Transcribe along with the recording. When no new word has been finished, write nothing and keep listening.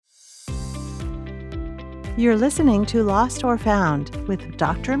You're listening to Lost or Found with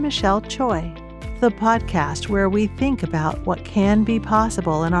Dr. Michelle Choi, the podcast where we think about what can be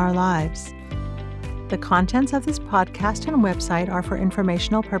possible in our lives. The contents of this podcast and website are for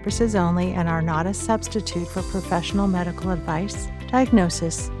informational purposes only and are not a substitute for professional medical advice,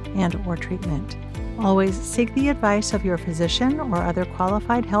 diagnosis, and/or treatment. Always seek the advice of your physician or other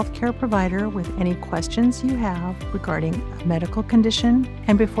qualified healthcare provider with any questions you have regarding a medical condition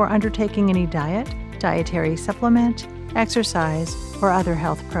and before undertaking any diet, dietary supplement, exercise, or other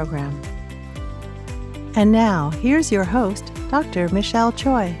health program. And now, here's your host, Dr. Michelle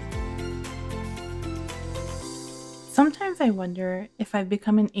Choi. Sometimes I wonder if I've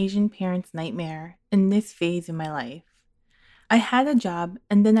become an Asian parent's nightmare in this phase in my life. I had a job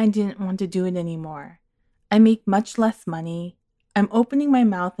and then I didn't want to do it anymore. I make much less money. I'm opening my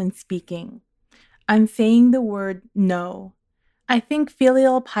mouth and speaking. I'm saying the word no. I think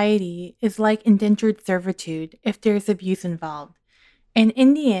filial piety is like indentured servitude if there's abuse involved. And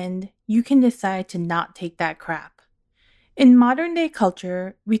in the end, you can decide to not take that crap. In modern day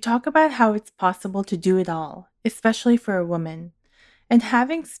culture, we talk about how it's possible to do it all, especially for a woman. And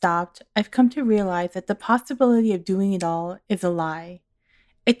having stopped, I've come to realize that the possibility of doing it all is a lie.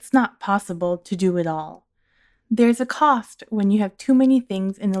 It's not possible to do it all. There's a cost when you have too many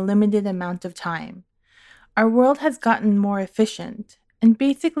things in a limited amount of time. Our world has gotten more efficient, and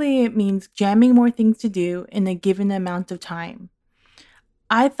basically it means jamming more things to do in a given amount of time.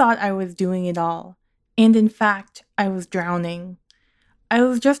 I thought I was doing it all, and in fact, I was drowning. I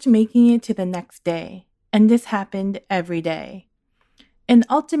was just making it to the next day, and this happened every day. And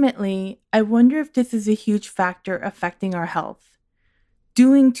ultimately, I wonder if this is a huge factor affecting our health.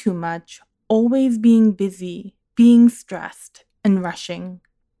 Doing too much, always being busy, being stressed, and rushing.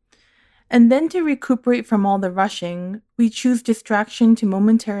 And then to recuperate from all the rushing, we choose distraction to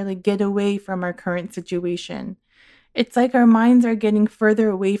momentarily get away from our current situation. It's like our minds are getting further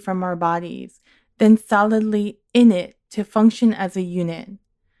away from our bodies, then solidly in it to function as a unit.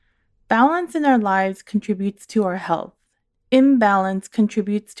 Balance in our lives contributes to our health. Imbalance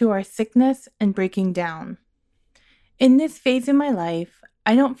contributes to our sickness and breaking down. In this phase in my life,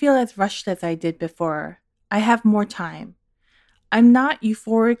 I don't feel as rushed as I did before. I have more time. I'm not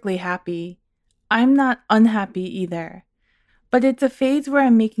euphorically happy. I'm not unhappy either. But it's a phase where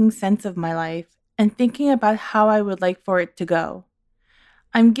I'm making sense of my life and thinking about how I would like for it to go.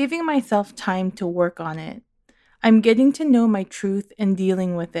 I'm giving myself time to work on it. I'm getting to know my truth and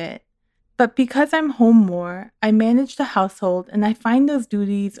dealing with it. But because I'm home more, I manage the household and I find those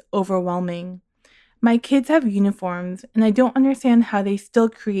duties overwhelming. My kids have uniforms and I don't understand how they still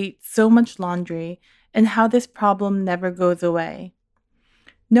create so much laundry and how this problem never goes away.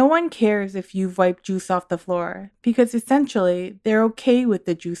 No one cares if you've wiped juice off the floor because essentially they're okay with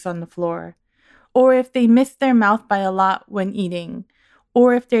the juice on the floor. Or if they miss their mouth by a lot when eating.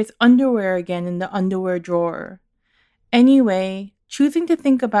 Or if there's underwear again in the underwear drawer. Anyway, choosing to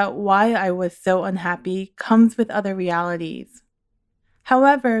think about why I was so unhappy comes with other realities.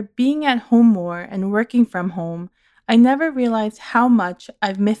 However, being at home more and working from home, I never realized how much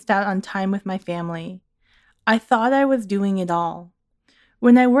I've missed out on time with my family. I thought I was doing it all.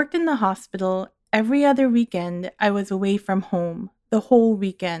 When I worked in the hospital, every other weekend I was away from home, the whole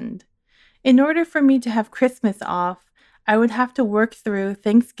weekend. In order for me to have Christmas off, I would have to work through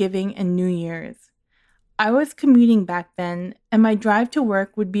Thanksgiving and New Year's. I was commuting back then, and my drive to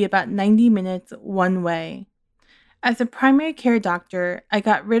work would be about 90 minutes one way. As a primary care doctor, I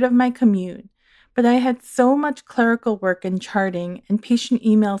got rid of my commute, but I had so much clerical work and charting and patient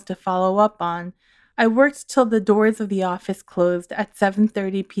emails to follow up on, I worked till the doors of the office closed at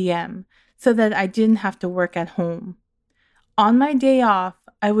 7:30 p.m. so that I didn't have to work at home. On my day off,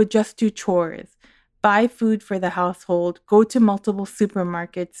 I would just do chores, buy food for the household, go to multiple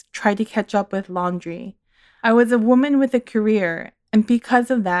supermarkets, try to catch up with laundry. I was a woman with a career, and because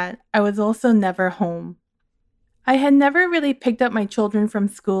of that, I was also never home. I had never really picked up my children from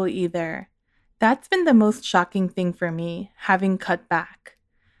school either. That's been the most shocking thing for me, having cut back.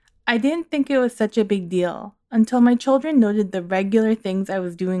 I didn't think it was such a big deal until my children noted the regular things I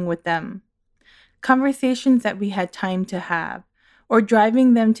was doing with them. Conversations that we had time to have, or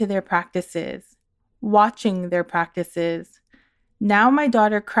driving them to their practices, watching their practices. Now my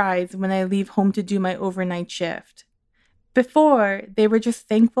daughter cries when I leave home to do my overnight shift. Before, they were just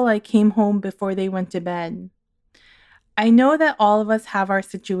thankful I came home before they went to bed. I know that all of us have our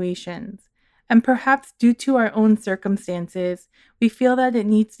situations, and perhaps due to our own circumstances, we feel that it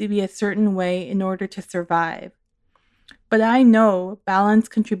needs to be a certain way in order to survive. But I know balance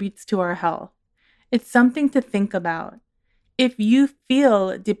contributes to our health. It's something to think about. If you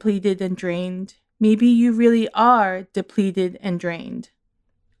feel depleted and drained, maybe you really are depleted and drained.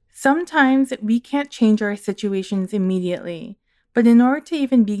 Sometimes we can't change our situations immediately, but in order to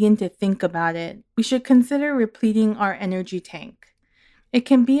even begin to think about it, we should consider repleting our energy tank. It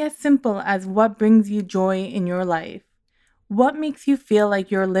can be as simple as what brings you joy in your life, what makes you feel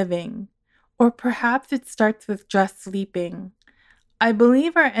like you're living, or perhaps it starts with just sleeping. I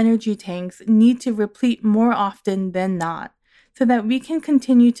believe our energy tanks need to replete more often than not so that we can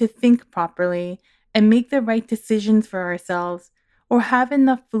continue to think properly and make the right decisions for ourselves or have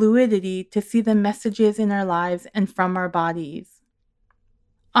enough fluidity to see the messages in our lives and from our bodies.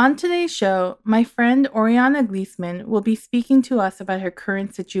 On today's show, my friend Oriana Gleesman will be speaking to us about her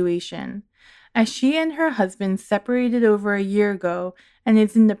current situation, as she and her husband separated over a year ago and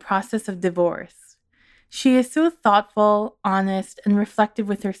is in the process of divorce. She is so thoughtful, honest, and reflective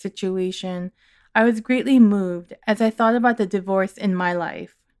with her situation. I was greatly moved as I thought about the divorce in my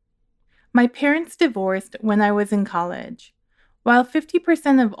life. My parents divorced when I was in college. While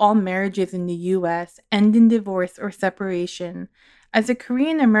 50% of all marriages in the US end in divorce or separation, as a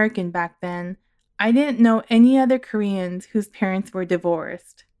Korean American back then, I didn't know any other Koreans whose parents were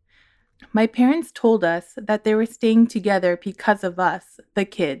divorced. My parents told us that they were staying together because of us, the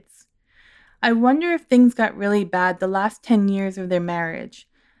kids. I wonder if things got really bad the last 10 years of their marriage,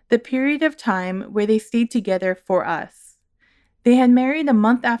 the period of time where they stayed together for us. They had married a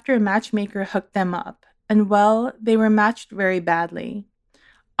month after a matchmaker hooked them up, and well, they were matched very badly.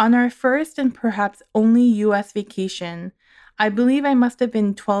 On our first and perhaps only US vacation, I believe I must have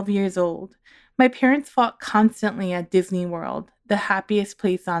been 12 years old, my parents fought constantly at Disney World, the happiest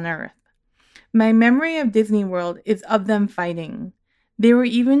place on earth. My memory of Disney World is of them fighting. They were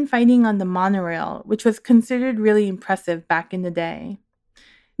even fighting on the monorail, which was considered really impressive back in the day.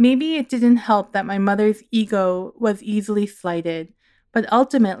 Maybe it didn't help that my mother's ego was easily slighted, but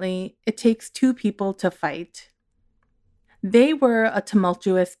ultimately, it takes two people to fight. They were a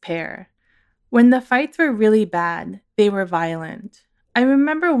tumultuous pair. When the fights were really bad, they were violent. I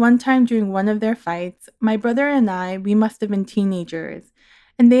remember one time during one of their fights, my brother and we must have been teenagers,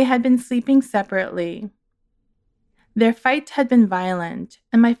 and they had been sleeping separately. Their fight had been violent,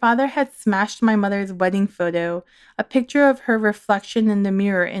 and my father had smashed my mother's wedding photo, a picture of her reflection in the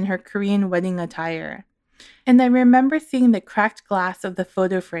mirror in her Korean wedding attire. And I remember seeing the cracked glass of the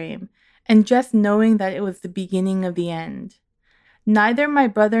photo frame, and just knowing that it was the beginning of the end. Neither my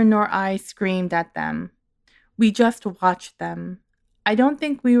brother nor I screamed at them. We just watched them. I don't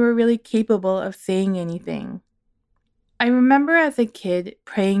think we were really capable of saying anything. I remember as a kid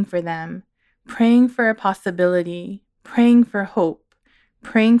praying for them, praying for a possibility, praying for hope,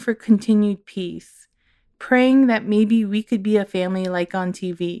 praying for continued peace, praying that maybe we could be a family like on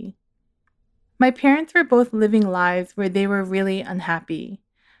TV. My parents were both living lives where they were really unhappy.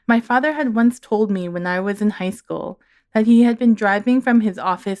 My father had once told me when I was in high school that he had been driving from his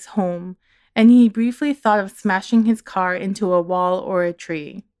office home and he briefly thought of smashing his car into a wall or a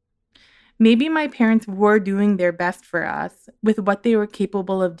tree. Maybe my parents were doing their best for us with what they were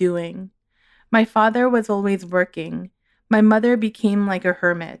capable of doing. My father was always working. My mother became like a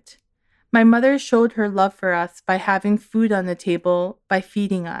hermit. My mother showed her love for us by having food on the table, by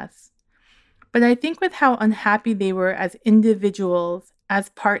feeding us. But I think with how unhappy they were as individuals, as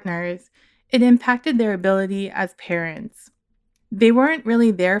partners, it impacted their ability as parents. They weren't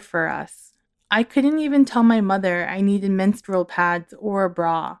really there for us. I couldn't even tell my mother I needed menstrual pads or a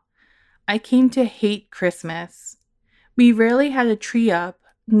bra. I came to hate Christmas. We rarely had a tree up,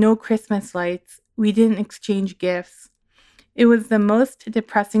 no Christmas lights, we didn't exchange gifts. It was the most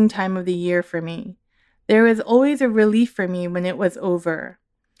depressing time of the year for me. There was always a relief for me when it was over.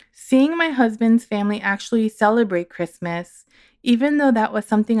 Seeing my husband's family actually celebrate Christmas, even though that was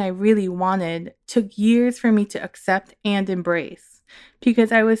something I really wanted, took years for me to accept and embrace,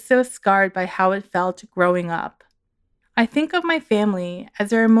 because I was so scarred by how it felt growing up. I think of my family as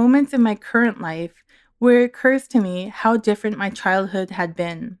there are moments in my current life where it occurs to me how different my childhood had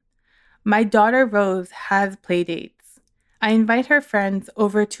been. My daughter Rose has playdates. I invite her friends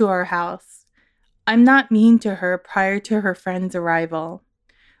over to our house. I'm not mean to her prior to her friends' arrival.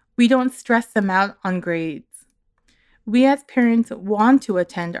 We don't stress them out on grades. We as parents want to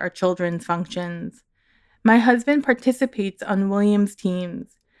attend our children's functions. My husband participates on Williams'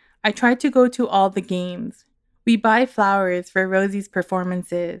 teams. I try to go to all the games. We buy flowers for Rosie's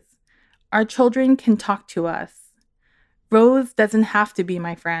performances. Our children can talk to us. Rose doesn't have to be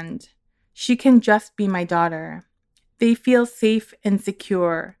my friend. She can just be my daughter. They feel safe and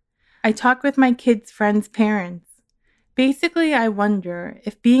secure. I talk with my kids' friends' parents. Basically, I wonder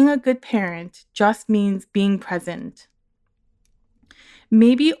if being a good parent just means being present.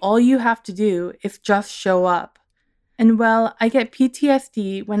 Maybe all you have to do is just show up. And well, I get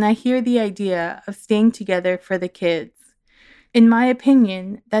PTSD when I hear the idea of staying together for the kids. In my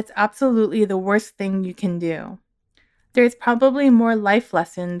opinion, that's absolutely the worst thing you can do. There's probably more life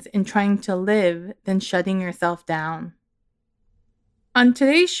lessons in trying to live than shutting yourself down. On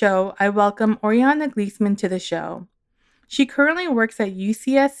today's show, I welcome Oriana Gleesman to the show. She currently works at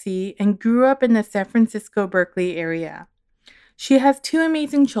UCSC and grew up in the San Francisco-Berkeley area. She has 2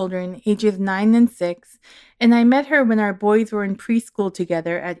 amazing children, ages 9 and 6, and I met her when our boys were in preschool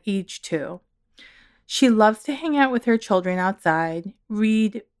together at age 2. She loves to hang out with her children outside,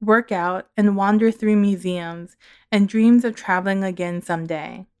 read, work out, and wander through museums, and dreams of traveling again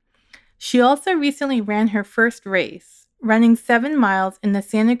someday. She also recently ran her first race, running 7 miles in the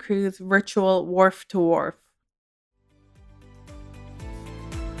Santa Cruz virtual Wharf to Wharf.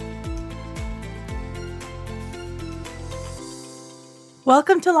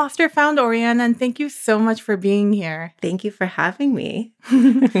 Welcome to Lost or Found, Oriana, and thank you so much for being here. Thank you for having me.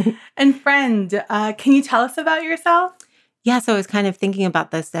 And friend, can you tell us about yourself? Yeah, so I was kind of thinking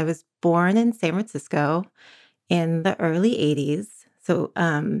about this. I was born in San Francisco in the early 80s.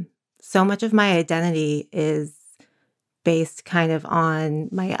 So much of my identity is based kind of on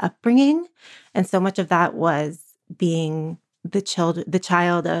my upbringing. And so much of that was being the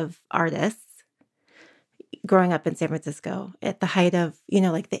child of artists growing up in San Francisco at the height of,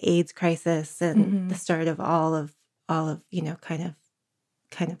 like the AIDS crisis and the start of all of, kind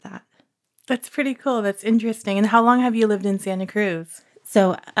of that. That's pretty cool. That's interesting. And how long have you lived in Santa Cruz?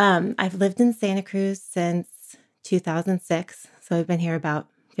 So I've lived in Santa Cruz since 2006. So I've been here about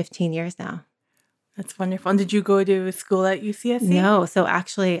 15 years now. That's wonderful. And did you go to school at UCSC? No. So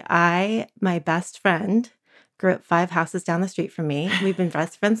actually, my best friend grew up 5 houses down the street from me. We've been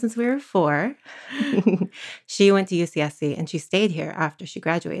best friends since we were 4. She went to UCSC and she stayed here after she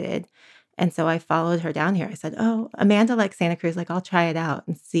graduated. And so I followed her down here. I said, "Oh, Amanda likes Santa Cruz. Like, I'll try it out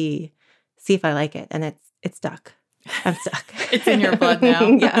and see if I like it." And it's stuck. I'm stuck. It's in your blood now.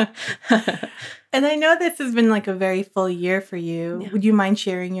 Yeah. And I know this has been like a very full year for you. Yeah. Would you mind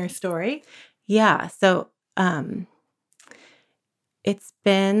sharing your story? Yeah. So it's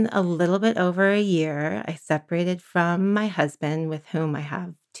been a little bit over a year. I separated from my husband, with whom I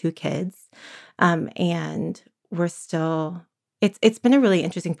have 2 kids. And we're still, it's been a really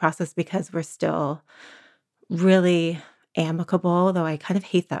interesting process because we're still really amicable, though I kind of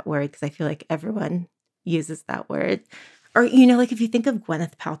hate that word because I feel like everyone uses that word. Or, like if you think of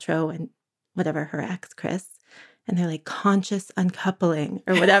Gwyneth Paltrow and whatever, her ex, Chris, and they're like conscious uncoupling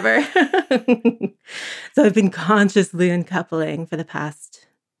or whatever. So I've been consciously uncoupling for the past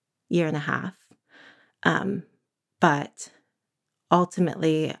 1.5 years. But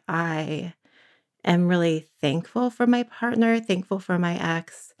ultimately, I am really thankful for my partner, thankful for my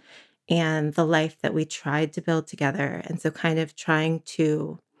ex, and the life that we tried to build together. And so kind of trying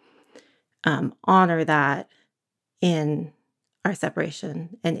to honor that in our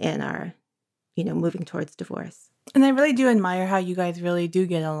separation and in our, moving towards divorce. And I really do admire how you guys really do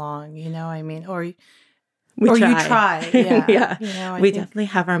get along, I mean, or you try. Yeah. Yeah. We definitely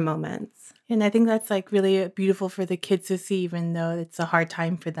have our moments. And I think that's like really beautiful for the kids to see, even though it's a hard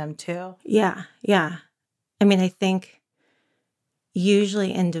time for them too. Yeah. Yeah. I mean, I think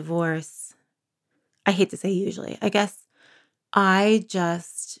usually in divorce, I hate to say usually, I guess I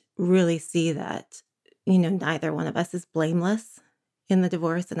just really see that, neither one of us is blameless in the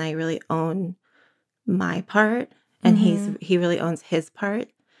divorce. And I really own my part and he really owns his part.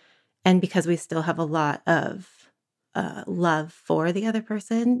 And because we still have a lot of love for the other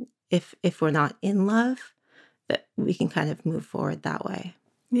person, if we're not in love, that we can kind of move forward that way.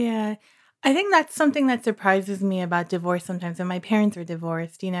 Yeah. I think that's something that surprises me about divorce sometimes. When my parents were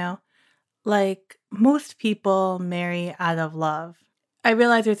divorced, like most people marry out of love. I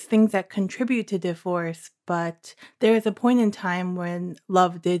realize there's things that contribute to divorce, but there is a point in time when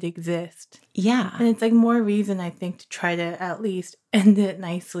love did exist. Yeah. And it's like more reason, I think, to try to at least end it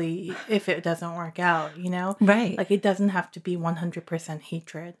nicely if it doesn't work out, Right. Like it doesn't have to be 100%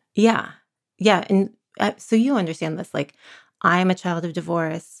 hatred. Yeah. Yeah. And so you understand this, like I'm a child of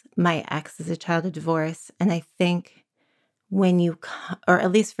divorce. My ex is a child of divorce. And I think when or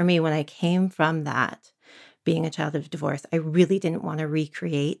at least for me, when I came from that, being a child of divorce, I really didn't want to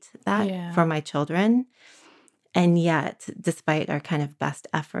recreate that for my children. And yet, despite our kind of best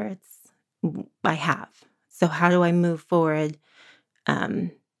efforts, I have. So how do I move forward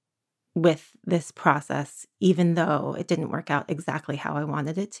with this process, even though it didn't work out exactly how I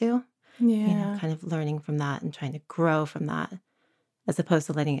wanted it to? Yeah. Kind of learning from that and trying to grow from that, as opposed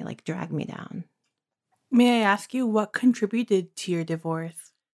to letting it like drag me down. May I ask you what contributed to your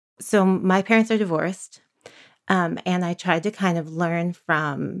divorce? So my parents are divorced, and I tried to kind of learn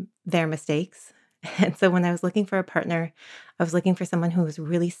from their mistakes. And so when I was looking for a partner, I was looking for someone who was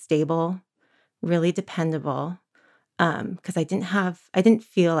really stable, really dependable, because I didn't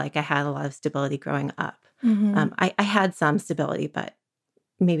feel like I had a lot of stability growing up. Mm-hmm. I had some stability, but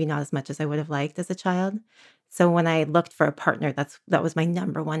maybe not as much as I would have liked as a child. So when I looked for a partner, that was my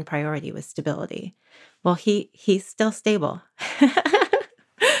number one priority, was stability. Well, he's still stable.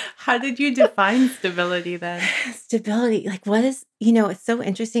 How did you define stability then? Stability, like what is, it's so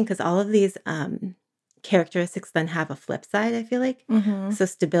interesting because all of these characteristics then have a flip side, I feel like. Mm-hmm. So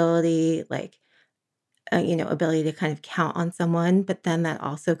stability, like, ability to kind of count on someone, but then that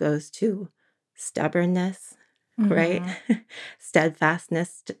also goes to stubbornness, right? Mm-hmm.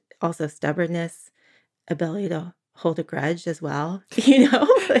 Steadfastness, also stubbornness, ability to hold a grudge as well,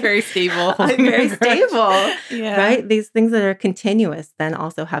 like, Very stable. I'm very stable, Yeah. right? These things that are continuous then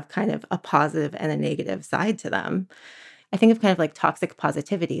also have kind of a positive and a negative side to them. I think of kind of like toxic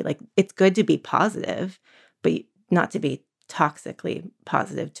positivity. Like it's good to be positive, but not to be toxically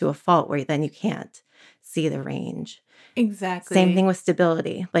positive to a fault where then you can't see the range. Exactly. Same thing with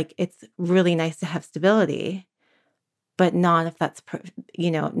stability. Like it's really nice to have stability, but not if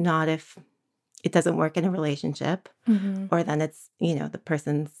not if it doesn't work in a relationship, Mm-hmm. or then it's, the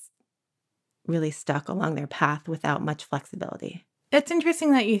person's really stuck along their path without much flexibility. It's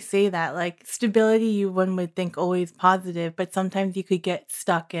interesting that you say that. Like stability, one would think always positive, but sometimes you could get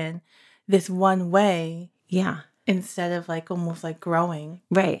stuck in this one way Yeah. instead of like almost like growing.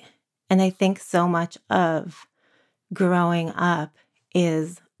 Right. And I think so much of growing up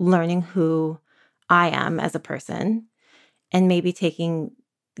is learning who I am as a person and maybe taking,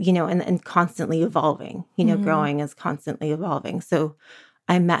 and constantly evolving, Mhm. growing is constantly evolving. So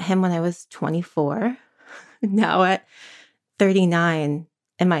I met him when I was 24. Now at 39,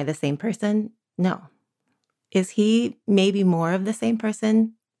 am I the same person? No. Is he maybe more of the same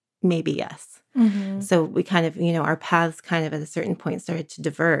person? Maybe yes. Mhm. So we kind of, our paths kind of at a certain point started to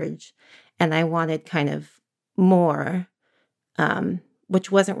diverge. And I wanted kind of more,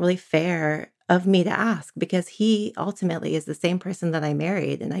 which wasn't really fair of me to ask because he ultimately is the same person that I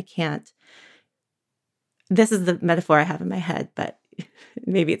married. And I can't, this is the metaphor I have in my head, but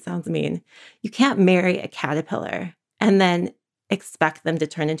maybe it sounds mean. You can't marry a caterpillar and then expect them to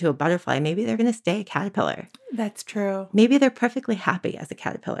turn into a butterfly. Maybe they're going to stay a caterpillar. That's true. Maybe they're perfectly happy as a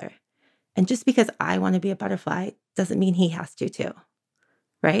caterpillar. And just because I want to be a butterfly doesn't mean he has to too.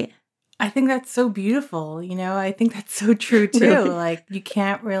 Right? I think that's so beautiful. I think that's so true too. Really? Like you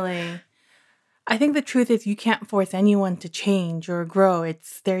can't really, I think the truth is you can't force anyone to change or grow.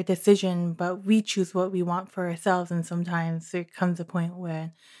 It's their decision, but we choose what we want for ourselves. And sometimes there comes a point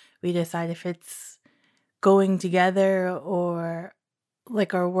where we decide if it's going together or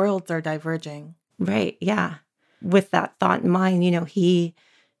like our worlds are diverging. Right. Yeah. With that thought in mind,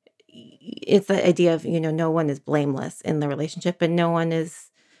 it's the idea of, no one is blameless in the relationship, and no one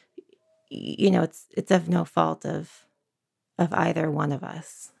is, it's of no fault of either one of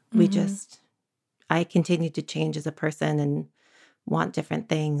us. Mhm. I continue to change as a person and want different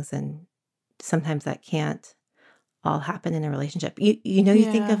things. And sometimes that can't all happen in a relationship. You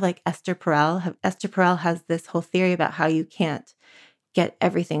think Yeah. of like Esther Perel. Esther Perel has this whole theory about how you can't get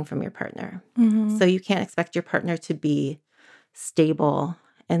everything from your partner. Mhm. So you can't expect your partner to be stable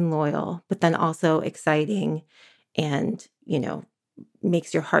and loyal, but then also exciting and,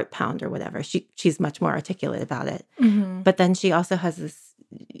 makes your heart pound or whatever. She's much more articulate about it. Mhm. But then she also has this,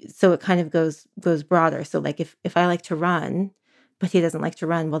 so it kind of goes broader. So like if I like to run, but he doesn't like to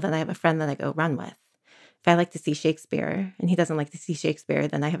run, well, then I have a friend that I go run with. If I like to see Shakespeare and he doesn't like to see Shakespeare,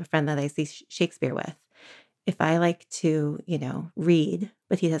 then I have a friend that I see Shakespeare with. If I like to, read,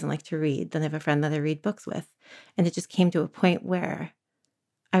 but he doesn't like to read, then I have a friend that I read books with. And it just came to a point where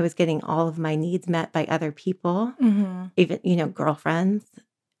I was getting all of my needs met by other people, Mhm. even, girlfriends.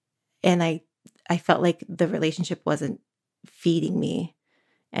 And I felt like the relationship wasn't feeding me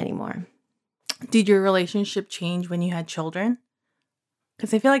anymore. Did your relationship change when you had children?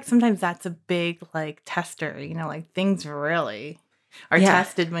 Because I feel like sometimes that's a big like tester, like things really are Yeah.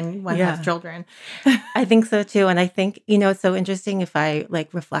 tested when one Yeah. has children. I think so too. And I think, it's so interesting if I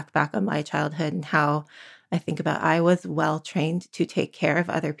like reflect back on my childhood and how I think about I was well trained to take care of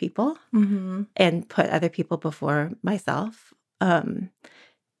other people Mm-hmm. and put other people before myself.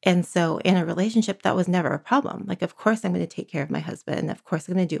 And so in a relationship, that was never a problem. Like, of course, I'm going to take care of my husband. Of course,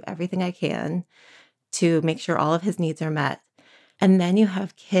 I'm going to do everything I can to make sure all of his needs are met. And then you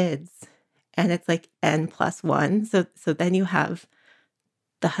have kids and it's like N+1. So then you have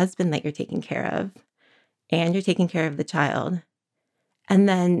the husband that you're taking care of. and you're taking care of the child. And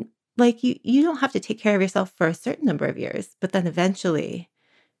then like you don't have to take care of yourself for a certain number of years, but then eventually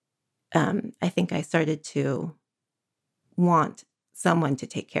I think I started to want someone to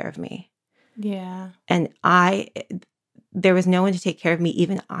take care of me. Yeah. And there was no one to take care of me.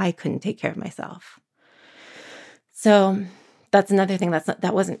 Even I couldn't take care of myself. So that's another thing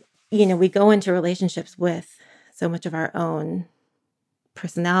that wasn't, we go into relationships with so much of our own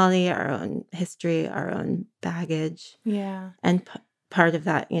personality, our own history, our own baggage. Yeah. And part of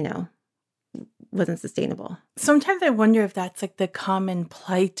that, wasn't sustainable. Sometimes I wonder if that's like the common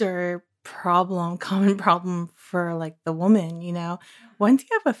plight or common problem for like the woman, Once you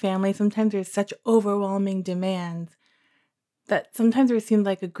have a family, sometimes there's such overwhelming demands that sometimes it seems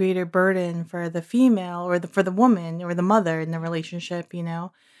like a greater burden for the female or for the woman or the mother in the relationship,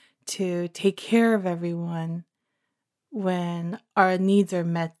 to take care of everyone when our needs are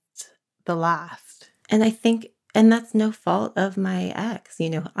met the last. And I think, and that's no fault of my ex,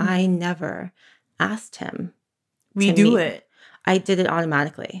 I never asked him Redo it. I did it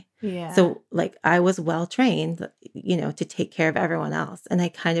automatically. Yeah. So like I was well trained, to take care of everyone else. And I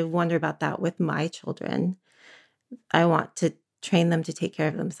kind of wonder about that with my children. I want to train them to take care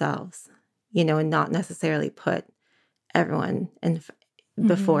of themselves, and not necessarily put everyone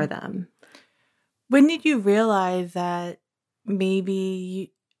before them. When did you realize that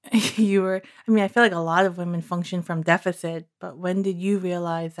maybe you were, I feel like a lot of women function from deficit, but when did you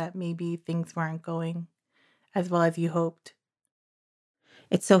realize that maybe things weren't going as well as you hoped?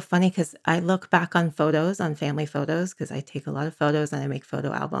 It's so funny because I look back on family photos, because I take a lot of photos and I make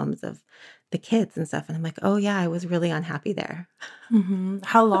photo albums of the kids and stuff. And I'm like, oh yeah, I was really unhappy there.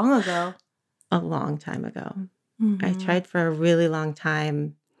 How long ago? A long time ago. I tried for a really long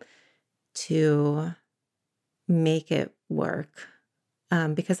time to make it work.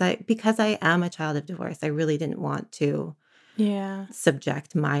 Because I am a child of divorce, I really didn't want to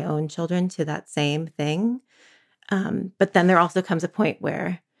subject my own children to that same thing. But then there also comes a point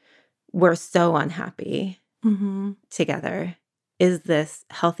where we're so unhappy together. Is this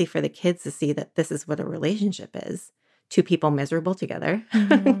healthy for the kids to see that this is what a relationship is? Two people miserable together?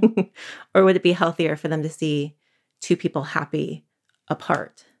 Or would it be healthier for them to see two people happy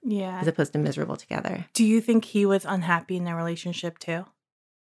apart as opposed to miserable together? Do you think he was unhappy in their relationship too?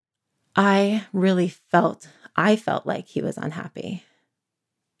 I felt like he was unhappy.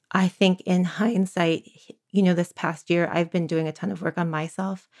 I think in hindsight, this past year, I've been doing a ton of work on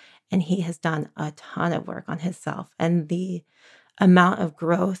myself, and he has done a ton of work on himself. And the amount of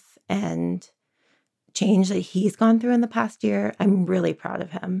growth and change that he's gone through in the past year, I'm really proud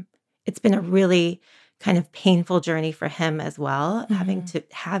of him. It's been a really kind of painful journey for him as well,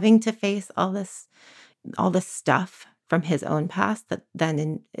 having to face all this stuff from his own past that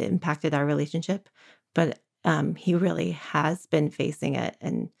then impacted our relationship. But he really has been facing it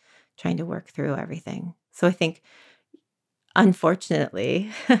and trying to work through everything. So I think,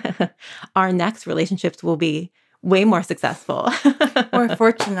 unfortunately, our next relationships will be way more successful. Or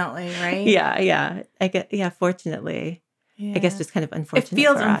fortunately, right? Yeah. Fortunately. Yeah. I guess just kind of unfortunate. It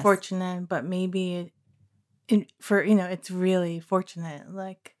feels unfortunate, but maybe it's really fortunate.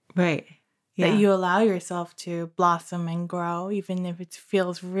 Like, right. Yeah. That you allow yourself to blossom and grow, even if it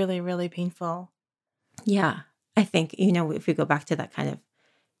feels really, really painful. Yeah. I think, if we go back to that kind of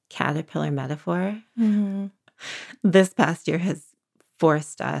caterpillar metaphor, this past year has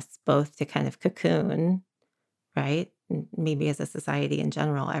forced us both to kind of cocoon, right? Maybe as a society in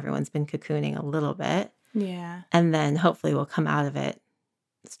general, everyone's been cocooning a little bit. Yeah. And then hopefully we'll come out of it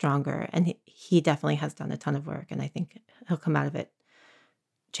stronger. And he definitely has done a ton of work. And I think he'll come out of it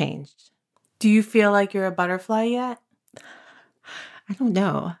changed. Do you feel like you're a butterfly yet? I don't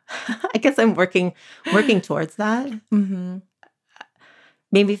know. I guess I'm working towards that.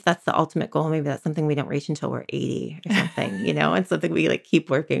 Maybe if that's the ultimate goal, maybe that's something we don't reach until we're 80 or something, and something we like keep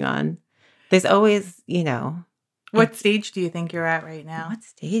working on. There's always, What stage do you think you're at right now? What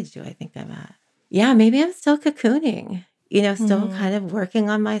stage do I think I'm at? Yeah, maybe I'm still cocooning, still kind of working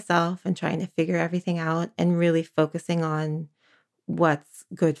on myself and trying to figure everything out and really focusing on what's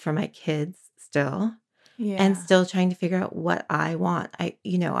good for my kids still. Yeah. And still trying to figure out what I want.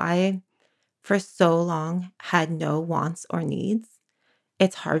 I for so long had no wants or needs.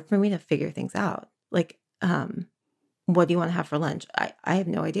 It's hard for me to figure things out. Like, what do you want to have for lunch? I have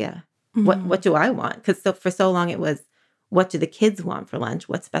no idea. What do I want? Because for so long it was, what do the kids want for lunch?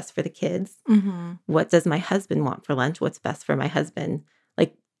 What's best for the kids? What does my husband want for lunch? What's best for my husband?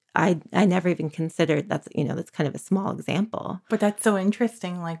 Like, I never even considered that's kind of a small example. But that's so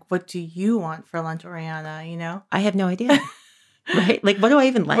interesting. Like, what do you want for lunch, Oriana? I have no idea. right? Like, what do I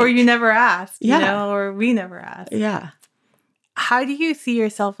even like? Or you never asked, Yeah. or we never asked. Yeah. How do you see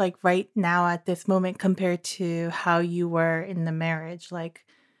yourself like right now at this moment compared to how you were in the marriage? Like,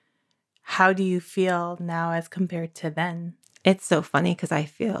 how do you feel now as compared to then? It's so funny because I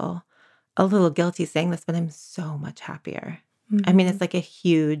feel a little guilty saying this, but I'm so much happier. I mean, Mhm. it's like a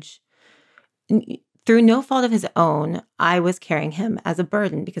huge, through no fault of his own, I was carrying him as a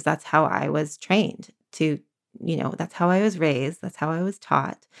burden because that's how I was trained to, that's how I was raised. That's how I was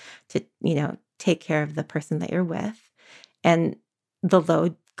taught to, take care of the person that you're with. And the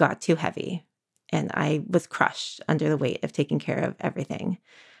load got too heavy and I was crushed under the weight of taking care of everything.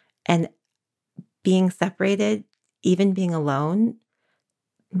 And being separated, even being alone,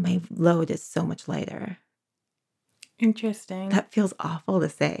 my load is so much lighter. Interesting. That feels awful to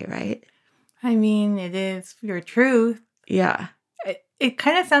say, right? I mean, it is your truth. Yeah. It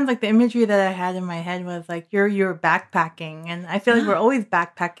kind of sounds like the imagery that I had in my head was like you're backpacking, and I feel like we're always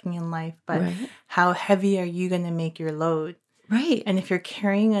backpacking in life, but Right. how heavy are you going to make your load? Right. And if you're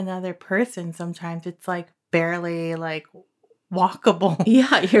carrying another person, sometimes it's like barely like walkable.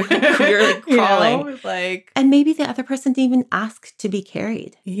 Yeah, you're like crawling. Like, and maybe the other person didn't even ask to be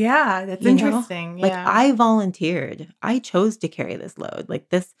carried. Yeah, that's you know? interesting. Like Yeah. I volunteered. I chose to carry this load. Like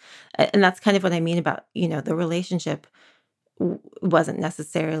this, and that's kind of what I mean about, the relationship wasn't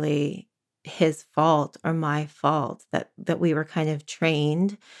necessarily his fault or my fault that we were kind of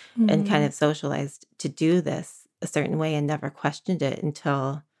trained and kind of socialized to do this a certain way and never questioned it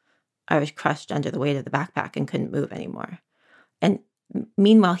until I was crushed under the weight of the backpack and couldn't move anymore. And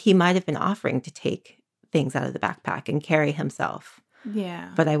meanwhile, he might have been offering to take things out of the backpack and carry himself.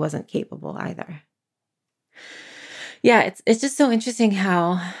 Yeah. But I wasn't capable either. Yeah, it's just so interesting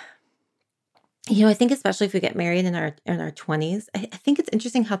how, I think especially if we get married in our 20s, I think it's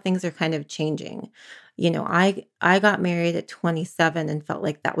interesting how things are kind of changing. I got married at 27 and felt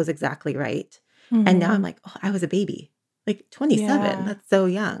like that was exactly right. And now I'm like, oh, I was a baby. Like 27, Yeah. that's so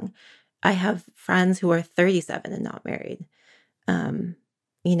young. I have friends who are 37 and not married.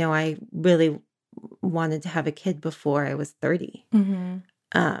 I really wanted to have a kid before I was 30.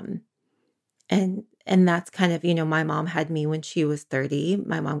 And that's kind of, my mom had me when she was 30.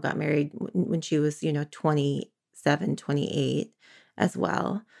 My mom got married when she was, 27, 28 as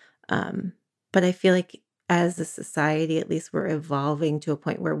well. But I feel like as a society, at least we're evolving to a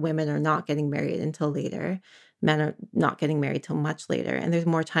point where women are not getting married until later. Men are not getting married till much later. And there's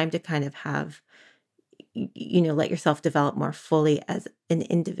more time to kind of have, let yourself develop more fully as an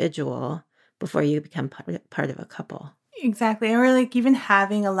individual before you become part of a couple. Exactly. Or like even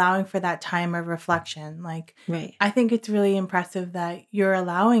allowing for that time of reflection. Like, Right. I think it's really impressive that you're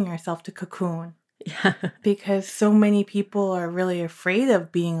allowing yourself to cocoon. Yeah. Because so many people are really afraid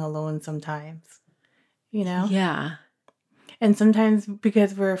of being alone sometimes, Yeah. And sometimes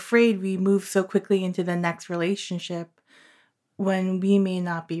because we're afraid, we move so quickly into the next relationship when we may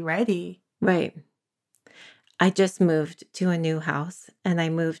not be ready. Right. I just moved to a new house and I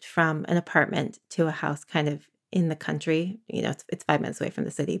moved from an apartment to a house kind of in the country. It's 5 minutes away from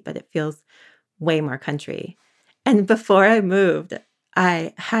the city, but it feels way more country. And before I moved,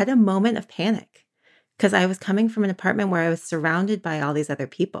 I had a moment of panic because I was coming from an apartment where I was surrounded by all these other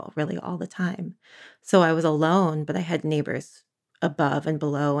people really all the time. So I was alone, but I had neighbors above and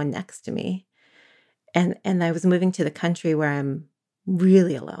below and next to me. And I was moving to the country where I'm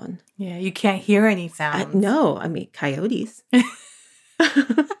really alone. Yeah, you can't hear any sounds. No, I mean, coyotes.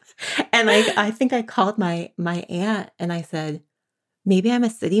 And I think I called my aunt and I said, maybe I'm a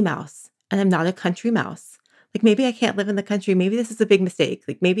city mouse and I'm not a country mouse. Like maybe I can't live in the country. Maybe this is a big mistake.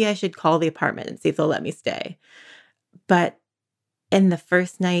 Like maybe I should call the apartment and see if they'll let me stay. But in the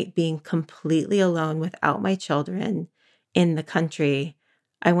first night being completely alone without my children in the country,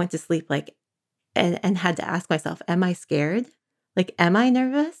 I went to sleep and had to ask myself, am I scared? Like, am I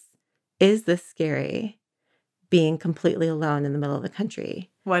nervous? Is this scary? Being completely alone in the middle of the country.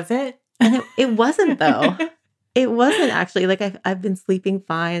 Was it? And it wasn't though. It wasn't actually. Like I've been sleeping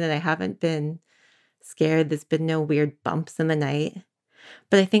fine and I haven't been scared. There's been no weird bumps in the night.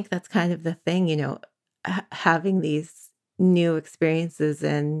 But I think that's kind of the thing, having these new experiences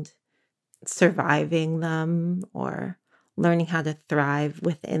and surviving them or learning how to thrive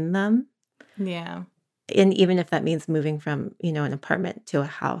within them. Yeah. And even if that means moving from, an apartment to a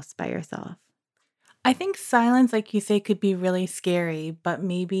house by yourself. I think silence, like you say, could be really scary, but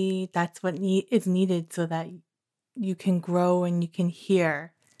maybe that's what is needed so that you can grow and you can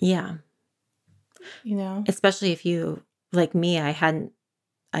hear. Yeah. Especially if you, like me, I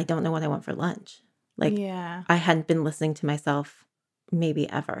don't know what I want for lunch. Like, yeah. I hadn't been listening to myself maybe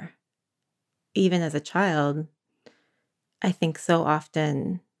ever. Even as a child, I think so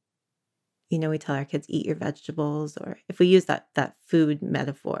often, we tell our kids, eat your vegetables, or if we use that food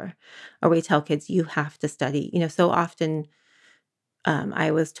metaphor, or we tell kids, you have to study. So often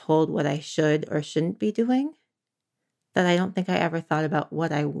I was told what I should or shouldn't be doing, that I don't think I ever thought about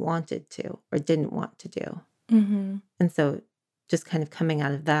what I wanted to or didn't want to do. Mm-hmm. And so just kind of coming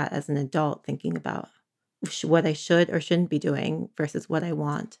out of that as an adult, thinking about what I should or shouldn't be doing versus what I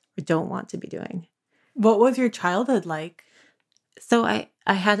want or don't want to be doing. What was your childhood like? So I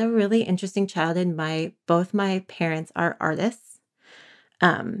had a really interesting childhood. Both my parents are artists.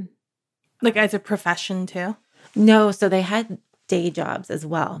 Like as a profession too? No, so they had day jobs as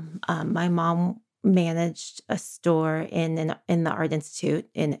well. My mom managed a store in the art institute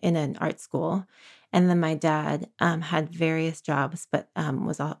in an art school, and then my dad had various jobs, but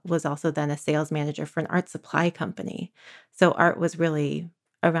was also then a sales manager for an art supply company. So art was really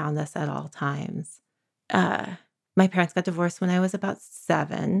around us at all times. My parents got divorced when I was about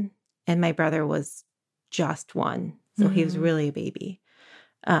 7, and my brother was just 1, so he was really a baby.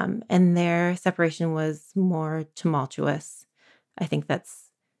 And their separation was more tumultuous. I think that's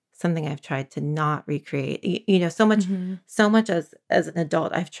something I've tried to not recreate. So much as an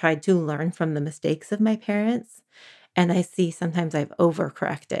adult, I've tried to learn from the mistakes of my parents. And I see sometimes I've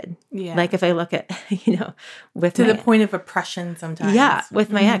overcorrected. Yeah. Like if I look at, with to the point of oppression sometimes. Yeah. With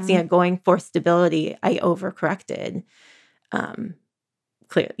my ex, going for stability, I overcorrected.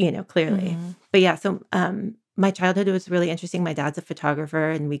 Clearly. But yeah, so my childhood was really interesting. My dad's a photographer,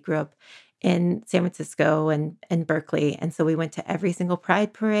 and we grew up in San Francisco and Berkeley. And so we went to every single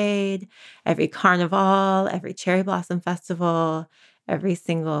Pride Parade, every carnival, every cherry blossom festival, every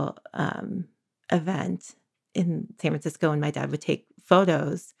single event in San Francisco. And my dad would take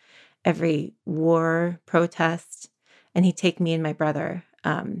photos, every war protest, and he'd take me and my brother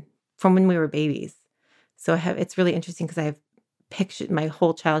from when we were babies. So it's really interesting because I have pictures. My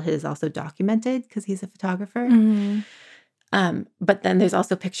whole childhood is also documented because he's a photographer. But then there's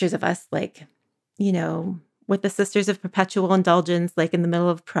also pictures of us, like, with the Sisters of Perpetual Indulgence, like in the middle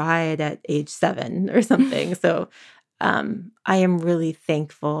of Pride at age 7 or something. So I am really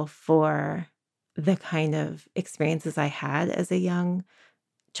thankful for the kind of experiences I had as a young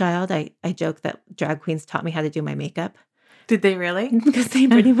child. I joke that drag queens taught me how to do my makeup. Did they really? Because they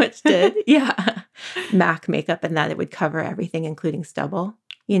pretty much did. Yeah. MAC makeup, and that it would cover everything, including stubble.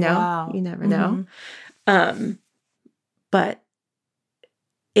 Wow. You never know. But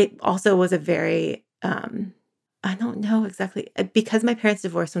it also was a very, I don't know exactly, because my parents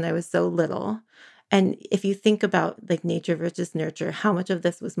divorced when I was so little. And if you think about like nature versus nurture, how much of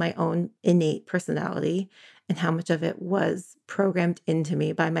this was my own innate personality and how much of it was programmed into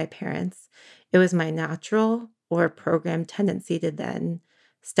me by my parents, it was my natural or programmed tendency to then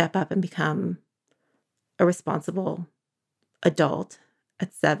step up and become a responsible adult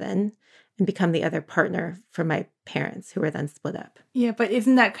at 7 and become the other partner for my parents, who were then split up. Yeah, but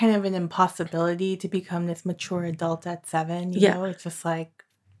isn't that kind of an impossibility to become this mature adult at 7? You know, it's just like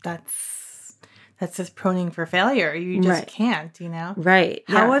that's just proning for failure. You just can't, Right.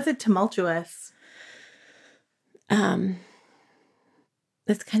 How was it tumultuous?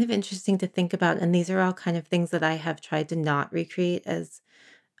 It's kind of interesting to think about, and these are all kind of things that I have tried to not recreate as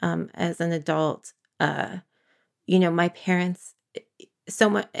an adult. My parents, so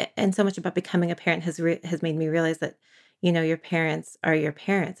much about becoming a parent has made me realize that, your parents are your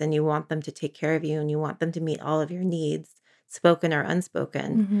parents, and you want them to take care of you, and you want them to meet all of your needs, spoken or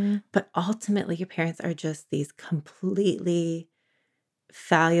unspoken. But ultimately, your parents are just these completely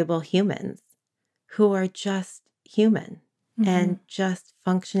fallible humans who are just human. And just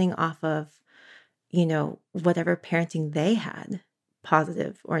functioning off of, whatever parenting they had,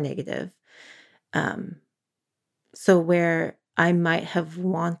 positive or negative. So where I might have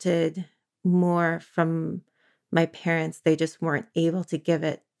wanted more from my parents, they just weren't able to give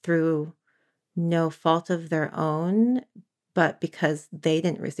it through no fault of their own, but because they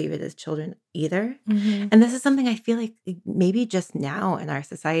didn't receive it as children either. And this is something I feel like maybe just now in our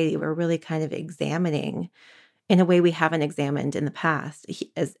society, we're really kind of examining in a way we haven't examined in the past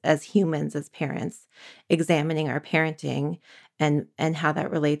as humans, as parents, examining our parenting and how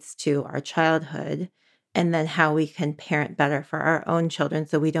that relates to our childhood, and then how we can parent better for our own children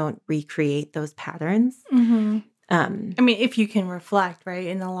so we don't recreate those patterns. I mean, if you can reflect, right?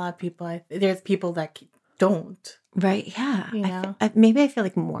 And a lot of people, there's people that don't. Right, yeah. Maybe I feel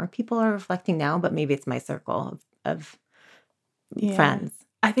like more people are reflecting now, but maybe it's my circle of friends.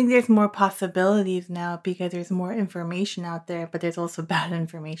 I think there's more possibilities now because there's more information out there, but there's also bad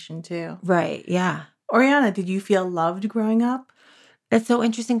information too. Right, yeah. Oriana, did you feel loved growing up? It's so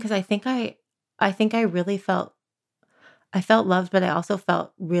interesting because I think I really felt I felt loved, but I also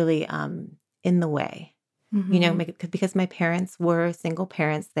felt really in the way. Because my parents were single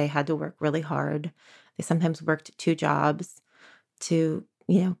parents. They had to work really hard. They sometimes worked 2 jobs to,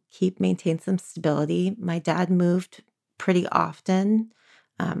 maintain some stability. My dad moved pretty often.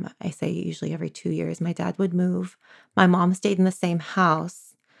 I say usually every 2 years, my dad would move. My mom stayed in the same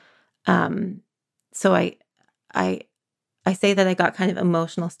house. So I say that I got kind of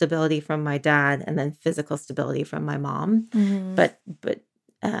emotional stability from my dad and then physical stability from my mom. But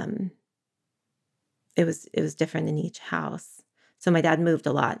it was different in each house. So my dad moved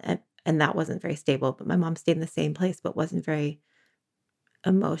a lot and that wasn't very stable, but my mom stayed in the same place but wasn't very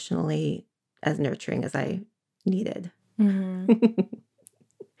emotionally as nurturing as I needed.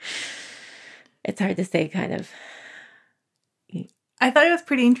 It's hard to say kind of. I thought it was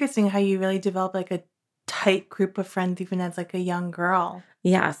pretty interesting how you really developed like a tight group of friends even as like a young girl.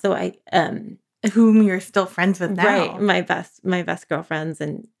 Yeah, so I whom you're still friends with now. Right, my best girlfriends.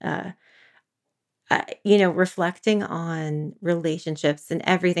 And reflecting on relationships, and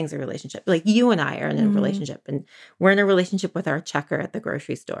everything's a relationship. Like you and I are in a relationship, and we're in a relationship with our checker at the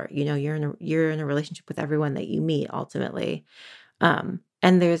grocery store. You're in a relationship with everyone that you meet ultimately.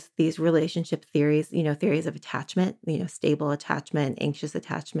 And there's these relationship theories, theories of attachment, stable attachment, anxious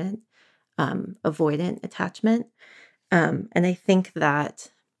attachment, avoidant attachment. And I think that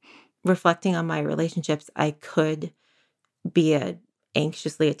reflecting on my relationships, I could be a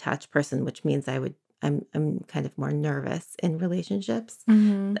anxiously attached person, which means I'm kind of more nervous in relationships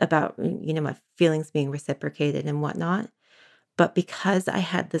about, my feelings being reciprocated and whatnot. But because I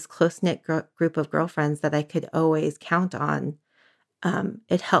had this close-knit group of girlfriends that I could always count on,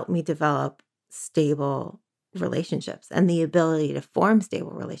 it helped me develop stable relationships and the ability to form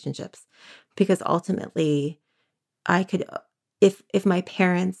stable relationships. Because ultimately, I could, if my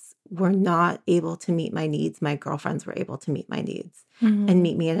parents were not able to meet my needs, my girlfriends were able to meet my needs and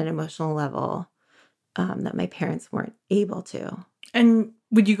meet me at an emotional level that my parents weren't able to. And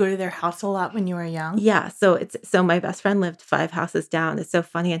would you go to their house a lot when you were young? Yeah. So my best friend lived 5 houses down. It's so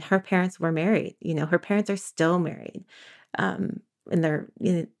funny. And her parents were married. Her parents are still married. In their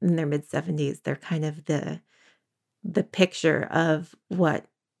mid-70s. They're kind of the picture of what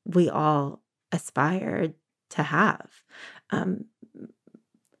we all aspired to have.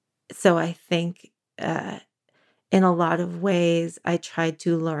 So I think in a lot of ways, I tried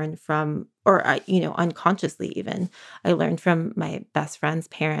to learn from, or unconsciously even, I learned from my best friend's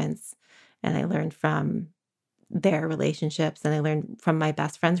parents, and I learned from their relationships, and I learned from my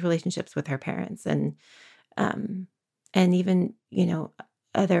best friend's relationships with her parents, and even,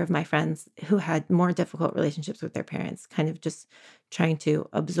 other of my friends who had more difficult relationships with their parents, kind of just trying to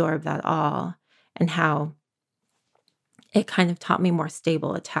absorb that all, and how it kind of taught me more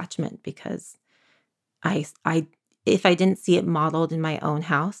stable attachment, because I if I didn't see it modeled in my own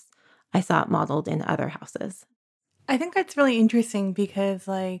house, I saw it modeled in other houses. I think that's really interesting because,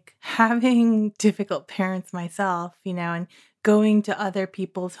 like, having difficult parents myself, and going to other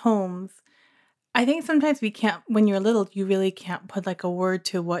people's homes, I think sometimes we can't, when you're little, you really can't put like a word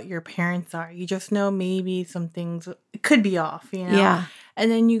to what your parents are. You just know maybe some things could be off, Yeah.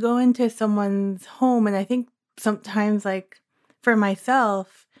 And then you go into someone's home, and I think sometimes, like, for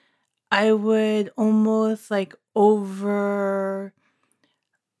myself, I would almost like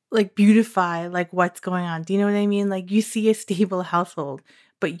beautify like what's going on. Do you know what I mean? Like, you see a stable household,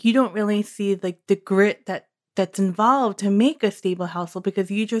 but you don't really see like the grit that's involved to make a stable household, because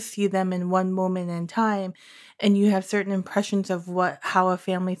you just see them in one moment in time, and you have certain impressions of how a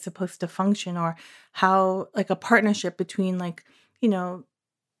family's supposed to function, or how like a partnership between like,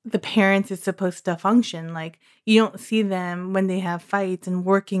 the parents is supposed to function. Like, you don't see them when they have fights and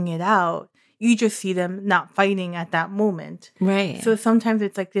working it out. You just see them not fighting at that moment. Right. So sometimes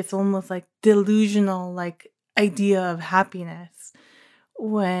it's like this almost like delusional like idea of happiness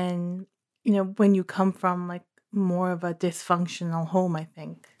when you come from like more of a dysfunctional home, I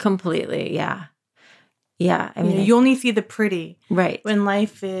think. Completely. Yeah. Yeah. I mean, you only see the pretty. Right. When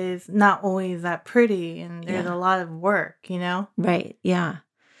life is not always that pretty, and there's a lot of work, Right. Yeah.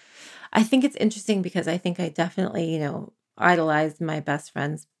 I think it's interesting because I think I definitely, idolized my best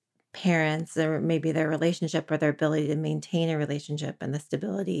friend's parents, or maybe their relationship, or their ability to maintain a relationship and the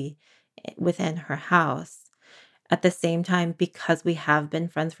stability within her house. At the same time, because we have been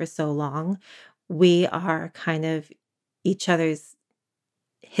friends for so long, we are kind of each other's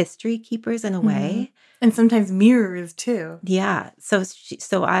history keepers in a way. And sometimes mirrors too. Yeah. So she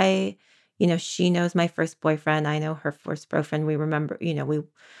knows my first boyfriend. I know her first boyfriend. We remember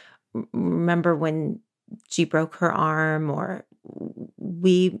when she broke her arm, or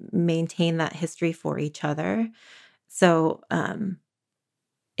we maintain that history for each other. So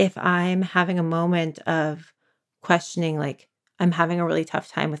if I'm having a moment of questioning, like, I'm having a really tough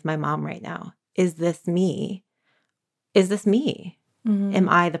time with my mom right now, is this me? Is this me? Am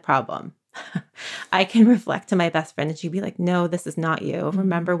I the problem? I can reflect to my best friend and she'd be like, no, this is not you.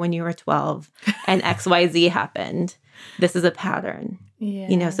 Remember when you were 12 and XYZ happened? This is a pattern.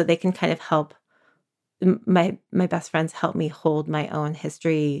 So they can kind of help. My best friends help me hold my own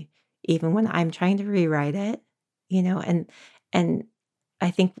history even when I'm trying to rewrite it, and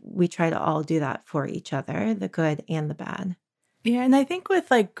I think we try to all do that for each other, the good and the bad. Yeah, and I think with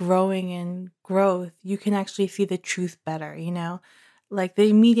like growing and growth, you can actually see the truth better, Like the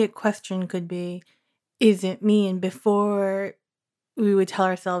immediate question could be, is it me? And before we would tell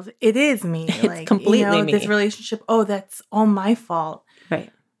ourselves, it is me. It's Like, completely me. This relationship, oh, that's all my fault.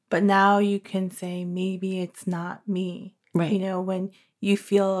 Right. But now you can say, maybe it's not me. Right. When you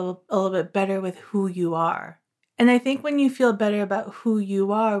feel a little bit better with who you are. And I think when you feel better about who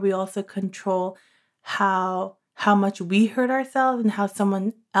you are, we also control how much we hurt ourselves and how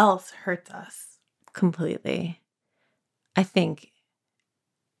someone else hurts us. Completely. I think,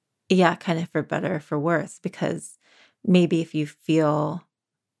 yeah, kind of for better or for worse, because maybe if you feel,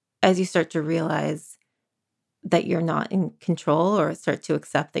 as you start to realize that you're not in control, or start to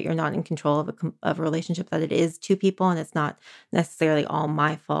accept that you're not in control of a relationship, that it is two people and it's not necessarily all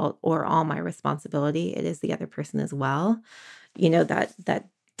my fault or all my responsibility, it is the other person as well, that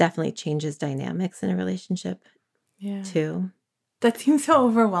definitely changes dynamics in a relationship too. That seems so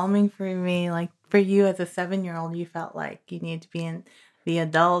overwhelming for me. Like for you as a 7-year-old, you felt like you needed to be in the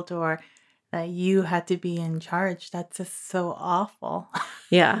adult, or that you had to be in charge. That's just so awful.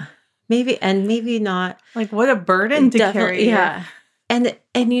 Yeah. Maybe not. Like what a burden to carry. Yeah. And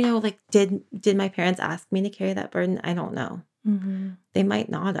like, did my parents ask me to carry that burden? I don't know. Mm-hmm. They might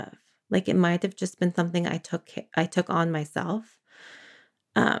not have. Like it might have just been something I took on myself.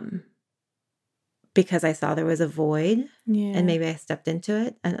 Because I saw there was a void, and maybe I stepped into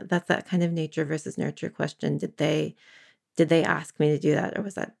it. And that's that kind of nature versus nurture question. Did they ask me to do that, or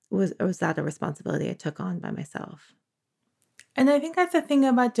was that a responsibility I took on by myself? And I think that's the thing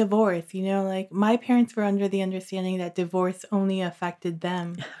about divorce, like my parents were under the understanding that divorce only affected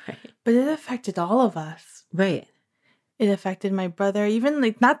them, Right. but it affected all of us. Right. It affected my brother, even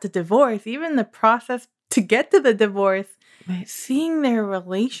like not the divorce, even the process to get to the divorce, right. Seeing their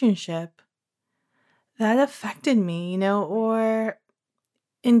relationship, that affected me, or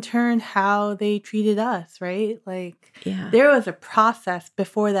in turn how they treated us, right? Like there was a process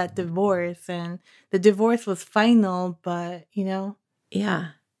before that divorce, and the divorce was final, but yeah,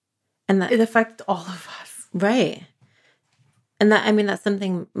 and that it affected all of us, right? And that's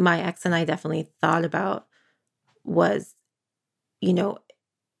something my ex and I definitely thought about, was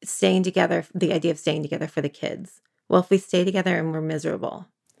staying together, the idea of staying together for the kids. Well, if we stay together and we're miserable,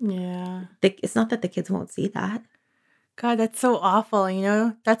 it's not that the kids won't see that. God, that's so awful.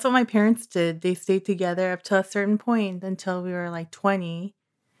 That's what my parents did. They stayed together up to a certain point until we were like 20,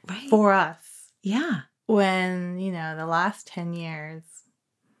 right, for us. Yeah. When, the last 10 years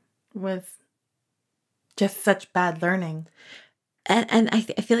was just such bad learning. And I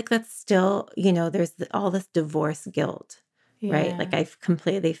feel like that's still, there's all this divorce guilt, right? Like I've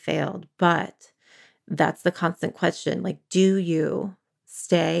completely failed, but that's the constant question. Like, do you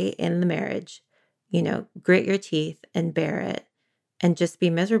stay in the marriage, grit your teeth and bear it and just be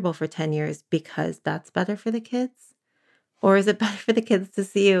miserable for 10 years because that's better for the kids? Or is it better for the kids to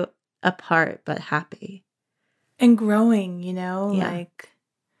see you apart but happy? And growing, like,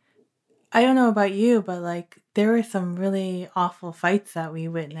 I don't know about you, but like there were some really awful fights that we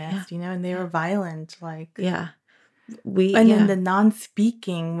witnessed, and they were violent, like. Yeah. Then the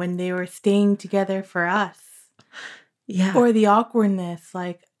non-speaking when they were staying together for us. Yeah. Or the awkwardness.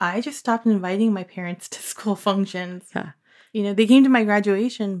 Like, I just stopped inviting my parents to school functions. Yeah. They came to my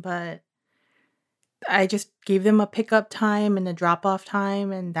graduation, but I just gave them a pickup time and a drop-off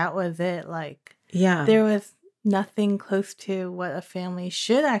time, and that was it. Like, there was nothing close to what a family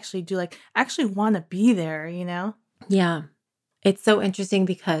should actually do. Like, actually want to be there, Yeah. It's so interesting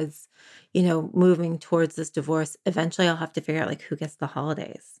because, moving towards this divorce, eventually I'll have to figure out like who gets the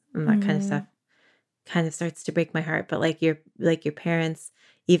holidays and that kind of stuff. Kind of starts to break my heart. But like your parents,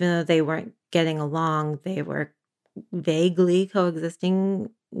 even though they weren't getting along, they were vaguely coexisting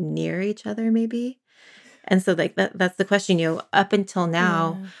near each other, maybe. And so like that's the question, up until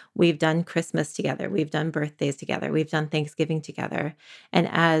now, we've done Christmas together. We've done birthdays together. We've done Thanksgiving together. And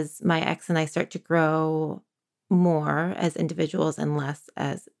as my ex and I start to grow more as individuals and less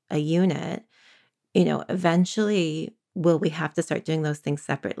as a unit, eventually will we have to start doing those things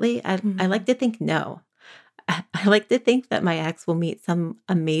separately? I like to think no. I like to think that my ex will meet some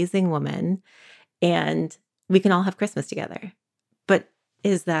amazing woman and we can all have Christmas together. But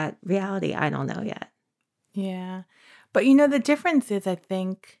is that reality? I don't know yet. Yeah. But the difference is, I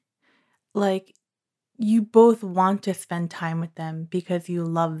think, like, you both want to spend time with them because you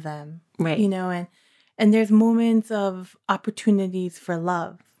love them, Right. And there's moments of opportunities for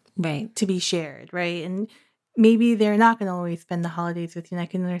love Right. to be shared, right? And maybe they're not going to always spend the holidays with you, and I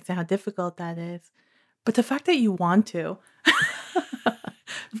can understand how difficult that is. But the fact that you want to,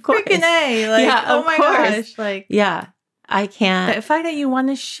 Of course. freaking A, like, Yeah, oh of my course. gosh, like, Yeah. I the can't. fact that you want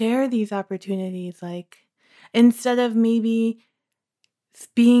to share these opportunities, like, instead of maybe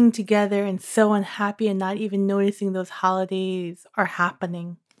being together and so unhappy and not even noticing those holidays are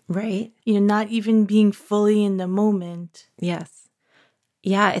happening, Right. not even being fully in the moment. Yes.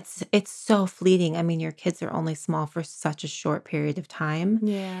 Yeah, it's so fleeting. I mean, your kids are only small for such a short period of time,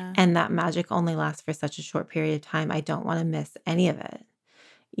 Yeah. and that magic only lasts for such a short period of time. I don't want to miss any of it,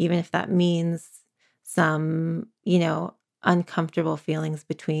 even if that means some, uncomfortable feelings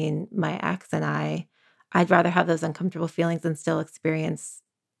between my ex and I. I'd rather have those uncomfortable feelings and still experience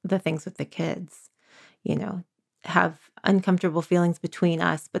the things with the kids, have uncomfortable feelings between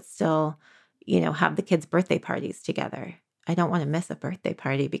us, but still, have the kids' birthday parties together. I don't want to miss a birthday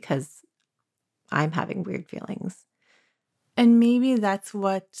party because I'm having weird feelings. And maybe that's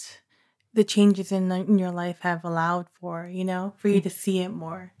what the changes in your life have allowed for you to see it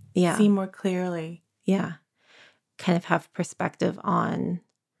more, Yeah. see more clearly. Yeah. Kind of have perspective on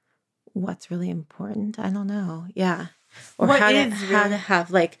what's really important. I don't know. Yeah. Or What how to is how to really-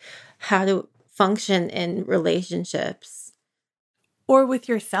 have how to function in relationships. Or with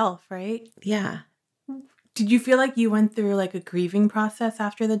yourself, right? Yeah. Did you feel like you went through like a grieving process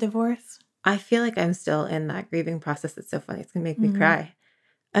after the divorce? I feel like I'm still in that grieving process. It's so funny. It's gonna make me Mhm. cry.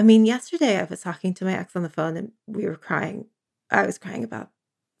 I mean, yesterday I was talking to my ex on the phone and we were crying. I was crying about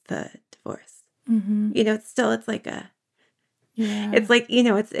the divorce. Mhm. It's like Yeah. it's like,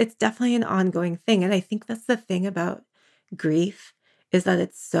 it's definitely an ongoing thing. And I think that's the thing about grief is that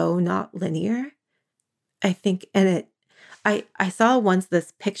it's so not linear. I think, and I saw once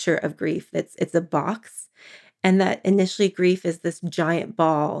this picture of grief. It's a box, and that initially grief is this giant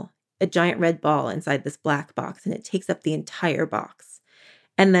ball, a giant red ball inside this black box, and it takes up the entire box.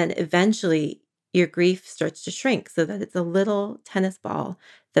 And then eventually your grief starts to shrink so that it's a little tennis ball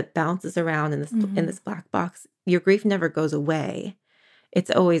that bounces around in this black box. Your grief never goes away.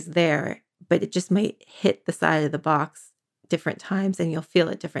 It's always there, but it just might hit the side of the box different times and you'll feel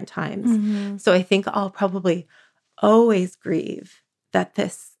it different times. Mhm. So I think I'll probably always grieve that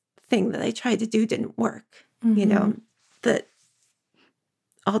this thing that I tried to do didn't work. That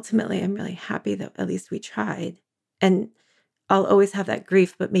ultimately I'm really happy that at least we tried. And I'll always have that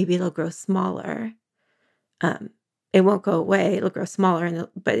grief, but maybe it'll grow smaller. It won't go away. It'll grow smaller,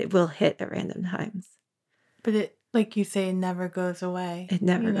 but it will hit at random times. But it, like you say, never goes away. It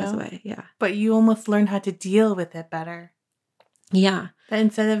never goes away. Yeah. But you almost learn how to deal with it better. Yeah. That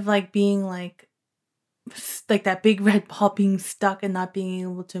instead of like being like that big red ball being stuck and not being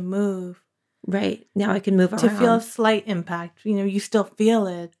able to move. Right. Now I can move To around. feel a slight impact. You still feel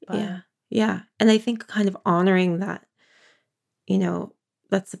it. But... Yeah. Yeah. And I think kind of honoring that,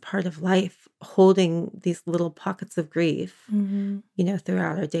 that's a part of life, holding these little pockets of grief,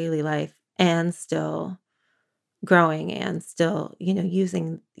 throughout our daily life and still growing and still,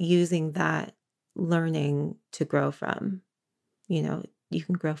 using that learning to grow from, you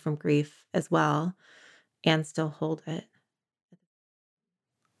can grow from grief as well and still hold it.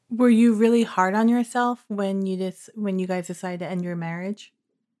 Were you really hard on yourself when you guys decided to end your marriage?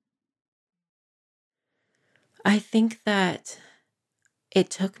 I think that it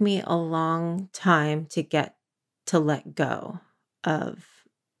took me a long time to get to let go of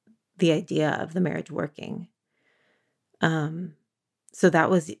the idea of the marriage working. So that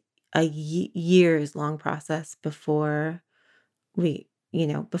was a years long process before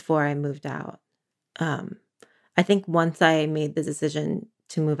before I moved out. I think once I made the decision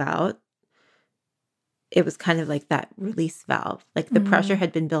to move out, it was kind of like that release valve. Like the pressure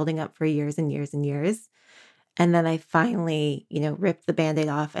had been building up for years and years and years. And then I finally, ripped the Band-Aid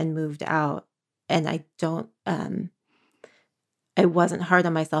off and moved out. And I wasn't hard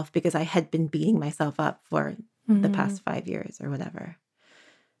on myself because I had been beating myself up for the past 5 years or whatever.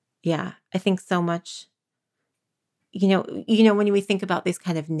 Yeah, I think so much, when we think about these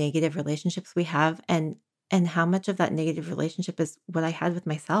kind of negative relationships we have and how much of that negative relationship is what I had with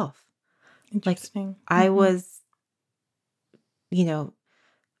myself. Interesting. Like I was,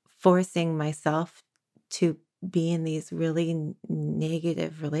 forcing myself to be in these really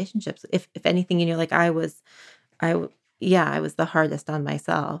negative relationships. If anything, like I was the hardest on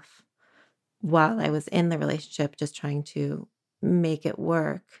myself while I was in the relationship, just trying to make it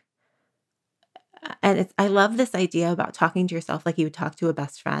work. And I love this idea about talking to yourself like you would talk to a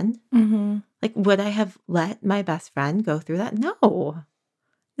best friend. Mm-hmm. Like, would I have let my best friend go through that? No.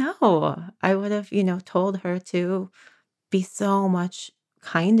 I would have, told her to be so much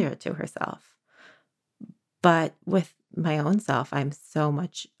kinder to herself. But with my own self, I'm so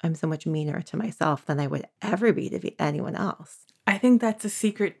much meaner to myself than I would ever be to anyone else. I think that's a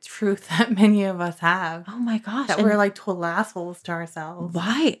secret truth that many of us have. Oh my gosh. That we're like total assholes to ourselves.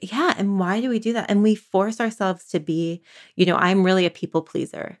 Why? Yeah. And why do we do that? And we force ourselves to be, I'm really a people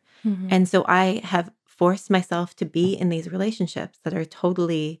pleaser. Mm-hmm. And so I have forced myself to be in these relationships that are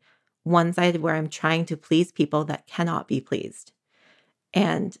totally one-sided, where I'm trying to please people that cannot be pleased.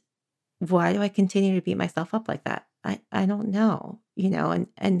 And why do I continue to beat myself up like that? I don't know,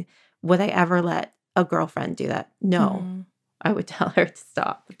 and would I ever let a girlfriend do that? No. Mm-hmm. I would tell her to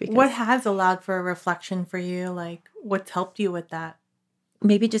stop. Because what has allowed for a reflection for you? Like, what's helped you with that?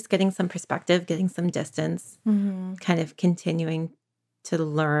 Maybe just getting some perspective, getting some distance, Mm-hmm. kind of continuing to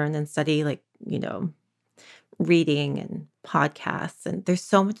learn and study, like, reading and podcasts. And there's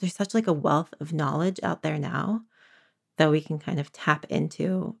such like a wealth of knowledge out there now that we can kind of tap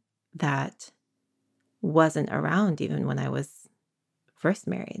into that wasn't around even when I was first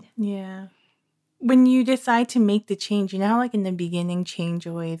married. Yeah. When you decide to make the change, how like in the beginning, change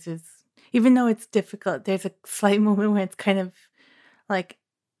always is, even though it's difficult, there's a slight moment where it's kind of like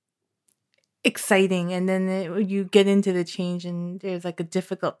exciting, and then you get into the change and there's like a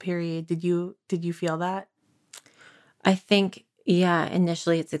difficult period. Did you feel that? I think, yeah,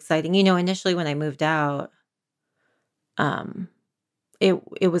 initially it's exciting. Initially when I moved out,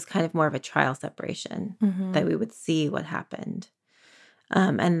 it was kind of more of a trial separation Mm-hmm. that we would see what happened.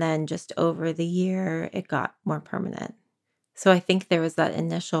 And then just over the year, it got more permanent. So I think there was that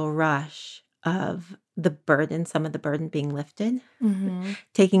initial rush of some of the burden being lifted, Mm-hmm.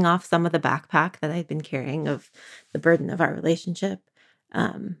 taking off some of the backpack that I'd been carrying of the burden of our relationship.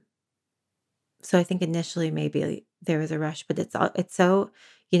 So I think initially maybe there was a rush, but it's so, it's so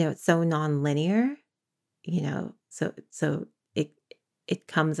nonlinear, so it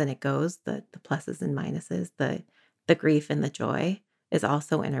comes and it goes, the pluses and minuses, the grief and the joy is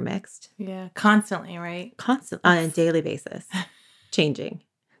also intermixed. Yeah, constantly, right? Constant on a daily basis, changing.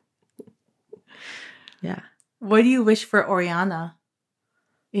 Yeah. What do you wish for Oriana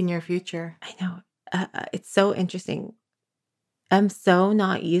in your future? I know. It's so interesting. I'm so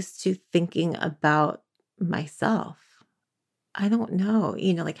not used to thinking about myself. I don't know,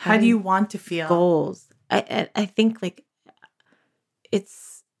 like How do you want to feel? Goals. I think like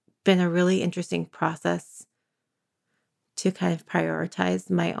it's been a really interesting process to kind of prioritize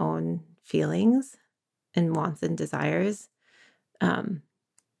my own feelings and wants and desires,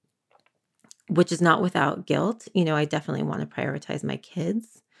 which is not without guilt. I definitely want to prioritize my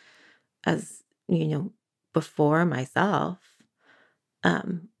kids as, before myself.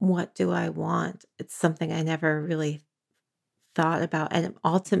 What do I want? It's something I never really thought about. And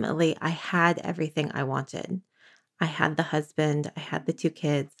ultimately, I had everything I wanted. I had the husband, I had the 2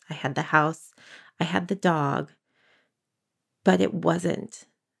 kids, I had the house, I had the dog, but it wasn't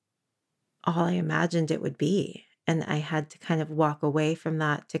all I imagined it would be. And I had to kind of walk away from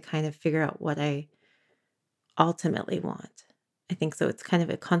that to kind of figure out what I ultimately want. I think so. It's kind of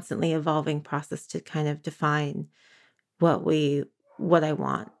a constantly evolving process to kind of define what I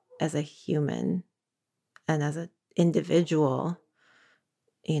want as a human and as an individual,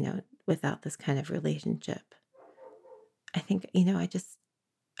 without this kind of relationship. I think,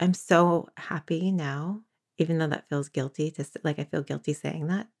 I'm so happy now, even though that feels guilty I feel guilty saying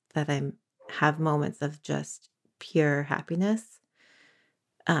that have moments of just pure happiness.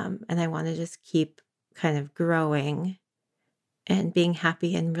 And I want to just keep kind of growing and being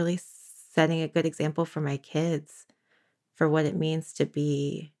happy and really setting a good example for my kids for what it means to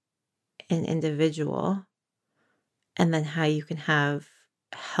be an individual, and then how you can have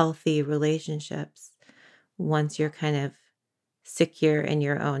healthy relationships once you're kind of secure in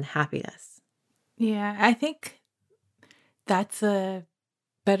your own happiness. Yeah, I think that's a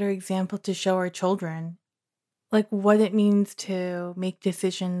better example to show our children, like what it means to make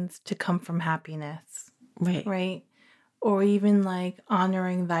decisions to come from happiness. Right? Or even like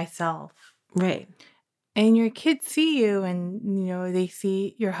honoring thyself. Right. And your kids see you and, they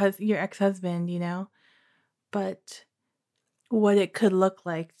see your ex-husband, but what it could look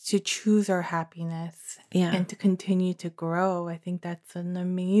like to choose our happiness and to continue to grow. I think that's an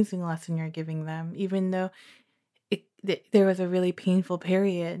amazing lesson you're giving them, even though there was a really painful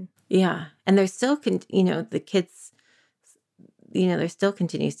period. Yeah. And there's still, the kids, there still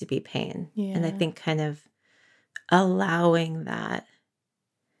continues to be pain. Yeah. And I think kind of allowing that,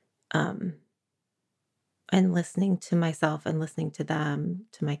 and listening to myself and listening to them,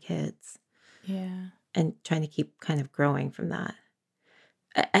 to my kids, Yeah. and trying to keep kind of growing from that.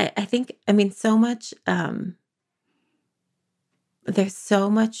 I think, so much, there's so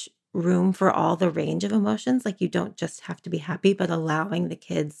much room for all the range of emotions. Like, you don't just have to be happy, but allowing the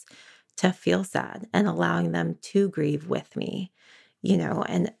kids to feel sad and allowing them to grieve with me,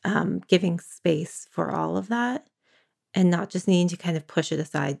 and giving space for all of that, and not just needing to kind of push it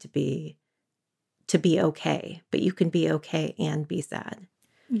aside to be okay, but you can be okay and be sad.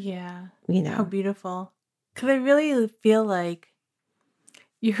 Yeah. You know? How beautiful. Because I really feel like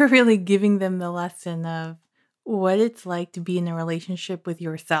you're really giving them the lesson of what it's like to be in a relationship with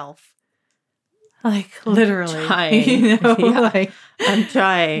yourself. Like, literally. Trying. Yeah. Like, I'm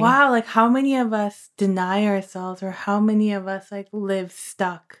trying. wow, like how many of us deny ourselves, or how many of us like live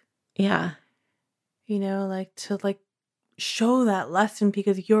stuck? Yeah. Like to like show that lesson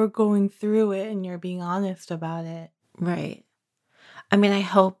because you're going through it and you're being honest about it. Right. I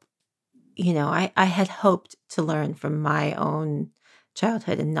hope, I had hoped to learn from my own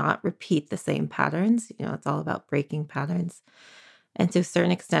childhood and not repeat the same patterns. It's all about breaking patterns. And to a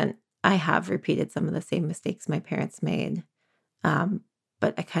certain extent, I have repeated some of the same mistakes my parents made.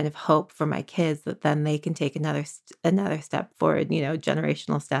 But I kind of hope for my kids that then they can take another step forward,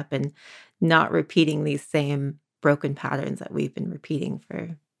 generational step, and not repeating these same broken patterns that we've been repeating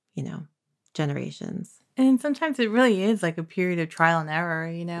for, generations. And sometimes it really is like a period of trial and error,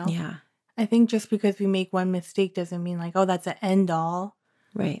 Yeah. I think just because we make one mistake doesn't mean like, oh, that's an end all.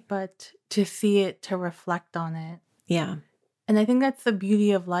 Right. But to see it, to reflect on it. Yeah. And I think that's the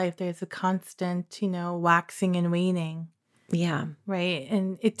beauty of life. There's a constant, waxing and waning. Yeah. Right.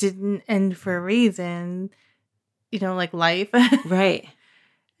 And it didn't end for a reason, like life. Right.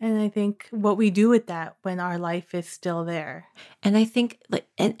 And I think what we do with that when our life is still there. And I think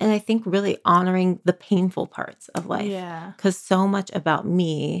and I think really honoring the painful parts of life. Yeah. Because so much about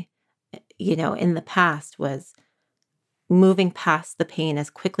me, in the past was moving past the pain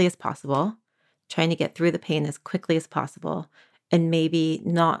as quickly as possible, trying to get through the pain as quickly as possible, and maybe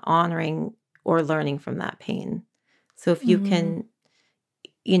not honoring or learning from that pain. So if you can,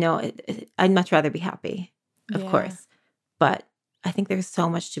 I'd much rather be happy, of course. But I think there's so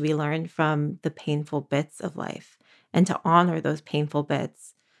much to be learned from the painful bits of life, and to honor those painful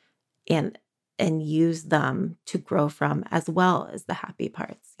bits and use them to grow from, as well as the happy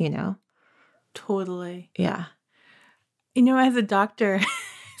parts, Totally. Yeah. As a doctor,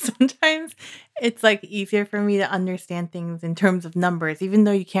 sometimes it's like easier for me to understand things in terms of numbers, even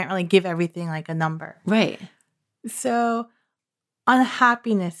though you can't really give everything like a number. Right. So on a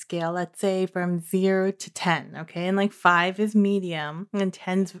happiness scale, let's say from 0 to 10, okay? And like 5 is medium and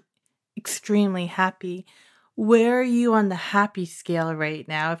 10's extremely happy. Where are you on the happy scale right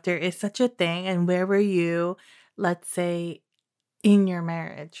now, if there is such a thing? And where were you, let's say, in your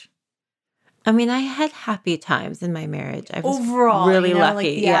marriage? I had happy times in my marriage. I was overall, really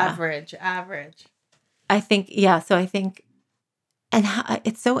lucky. Like the average. I think, yeah. So I think, and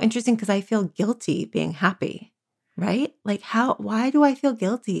it's so interesting because I feel guilty being happy, right? Like why do I feel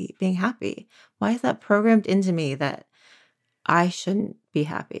guilty being happy? Why is that programmed into me that I shouldn't be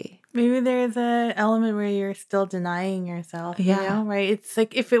happy? Maybe there's an element where you're still denying yourself, Yeah. Right? It's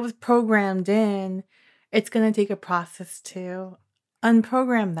like if it was programmed in, it's going to take a process to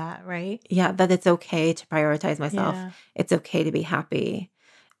unprogram that, right? Yeah, that it's okay to prioritize myself. Yeah. It's okay to be happy.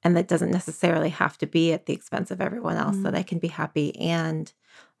 And that doesn't necessarily have to be at the expense of everyone else, that I can be happy and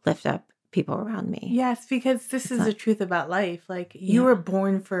lift up people around me. Yes, because this is the truth about life. Like, you were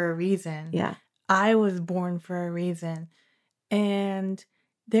born for a reason. Yeah. I was born for a reason. And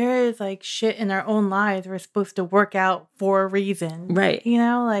there is like shit in our own lives we're supposed to work out for a reason. Right.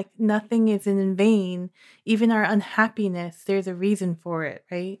 Like nothing is in vain. Even our unhappiness, there's a reason for it,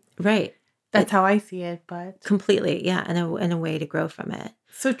 right? Right. That's how I see it, but completely, yeah, and a way to grow from it.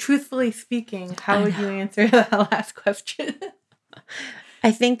 So truthfully speaking, how would you answer that last question?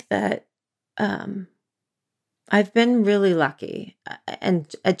 I think that I've been really lucky,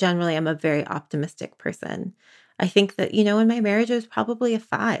 and generally I'm a very optimistic person. I think that, in my marriage, it was probably a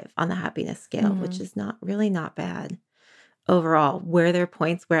 5 on the happiness scale, which is not bad overall. Were there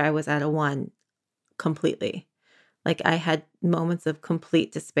points where I was at a 1 completely? Like, I had moments of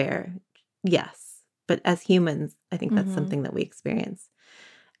complete despair. Yes. But as humans, I think that's something that we experience.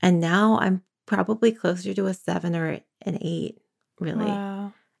 And now I'm probably closer to a 7 or an 8, really.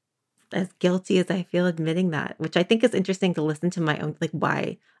 Wow. as guilty as I feel admitting that, which I think is interesting to listen to my own, like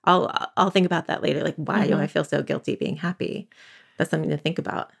why. I'll think about that later. Like, why do I feel so guilty being happy? That's something to think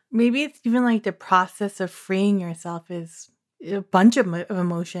about. Maybe it's even like the process of freeing yourself is a bunch of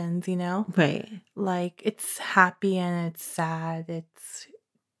emotions, you know? Right. Like it's happy and it's sad.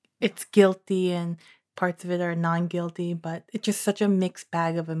 It's guilty and parts of it are non-guilty, but it's just such a mixed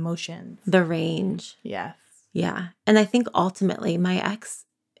bag of emotions. The range. Yes. Yeah. And I think ultimately my ex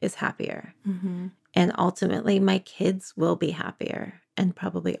is happier. Mm-hmm. And ultimately my kids will be happier and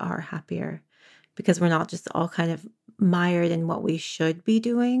probably are happier because we're not just all kind of mired in what we should be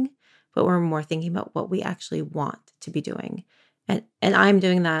doing, but we're more thinking about what we actually want to be doing. And I'm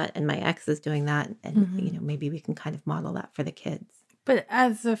doing that and my ex is doing that. And, you know, maybe we can kind of model that for the kids. But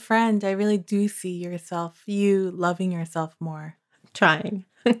as a friend, I really do see you loving yourself more. Trying.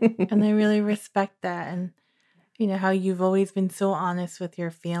 And I really respect that. And, you know, how you've always been so honest with your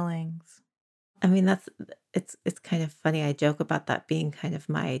feelings. I mean, it's kind of funny. I joke about that being kind of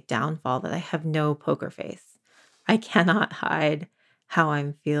my downfall, that I have no poker face. I cannot hide how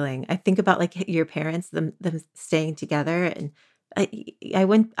I'm feeling. I think about like your parents, them staying together, and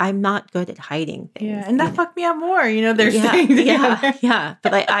I'm not good at hiding things. Yeah, and that fucked me up more. You know, they're staying together. Yeah.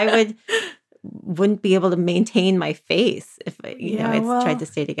 But like I wouldn't be able to maintain my face if I tried to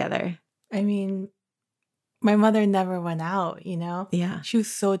stay together. I mean, my mother never went out. You know. Yeah. She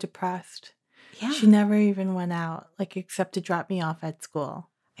was so depressed. Yeah. She never even went out, like except to drop me off at school.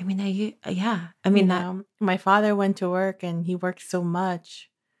 I mean, I mean, my father went to work and he worked so much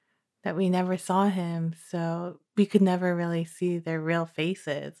that we never saw him. So we could never really see their real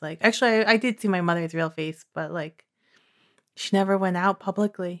faces. Like, actually, I did see my mother's real face, but like, she never went out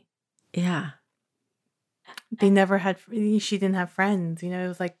publicly. Yeah. She didn't have friends, you know, it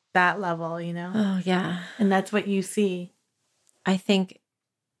was like that level, you know? Oh, yeah. And that's what you see. I think,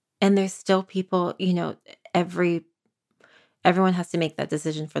 and there's still people, you know, everyone has to make that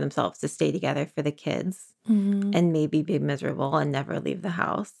decision for themselves to stay together for the kids and maybe be miserable and never leave the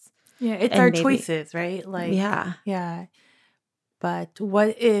house. Yeah, it's our choices, right? Like, yeah. But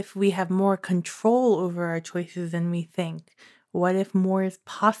what if we have more control over our choices than we think? What if more is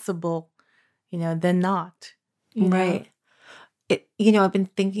possible, you know, than not? Right. I've been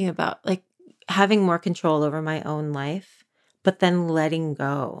thinking about like having more control over my own life, but then letting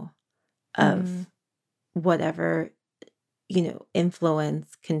go of whatever, you know,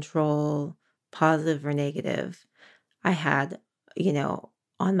 influence, control, positive or negative, I had, you know,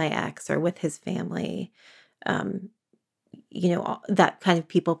 on my ex or with his family. You know, that kind of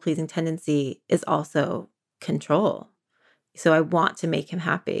people-pleasing tendency is also control. So I want to make him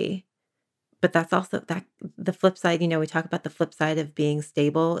happy. But that's also the flip side, you know, we talk about the flip side of being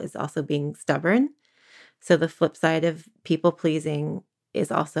stable is also being stubborn. So the flip side of people-pleasing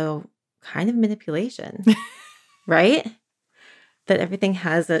is also kind of manipulation, right? That everything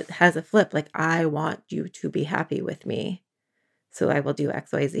has a flip. Like, I want you to be happy with me, so I will do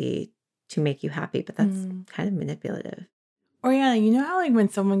X, Y, Z to make you happy. But that's kind of manipulative. Oriana, you know how like when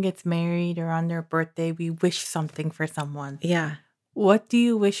someone gets married or on their birthday, we wish something for someone? Yeah. What do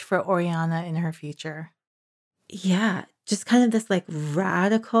you wish for Oriana in her future? Yeah, just kind of this like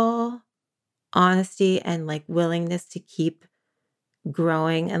radical honesty and like willingness to keep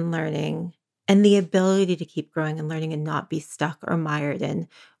growing and learning, and the ability to keep growing and learning and not be stuck or mired in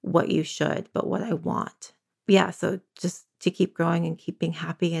what you should, but what I want. Yeah, so just to keep growing and keep being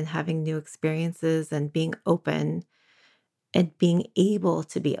happy and having new experiences and being open and being able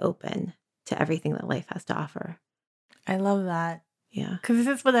to be open to everything that life has to offer. I love that. Yeah. Because this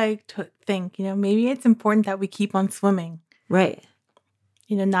is what I think, you know, maybe it's important that we keep on swimming. Right.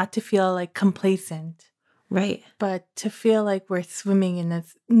 You know, not to feel like complacent. Right. But to feel like we're swimming in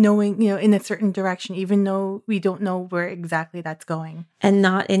this, knowing, you know, in a certain direction, even though we don't know where exactly that's going. And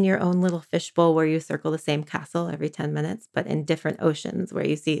not in your own little fishbowl where you circle the same castle every 10 minutes, but in different oceans where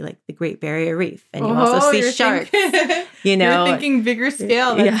you see like the Great Barrier Reef and you also see sharks. You know, you're thinking bigger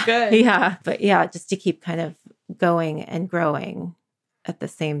scale. That's good. Yeah. But yeah, just to keep kind of going and growing at the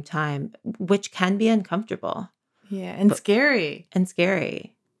same time, which can be uncomfortable. Yeah. And scary. And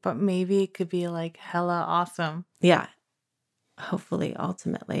scary. But maybe it could be like hella awesome. Yeah. Hopefully,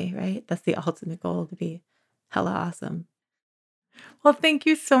 ultimately, right? That's the ultimate goal, to be hella awesome. Well, thank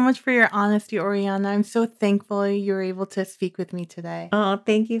you so much for your honesty, Oriana. I'm so thankful you were able to speak with me today. Oh,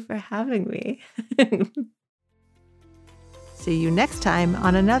 thank you for having me. See you next time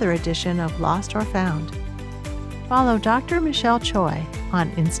on another edition of Lost or Found. Follow Dr. Michelle Choi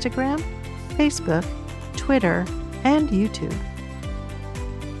on Instagram, Facebook, Twitter, and YouTube.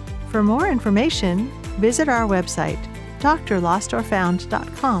 For more information, visit our website,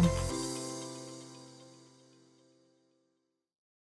 drlostorfound.com.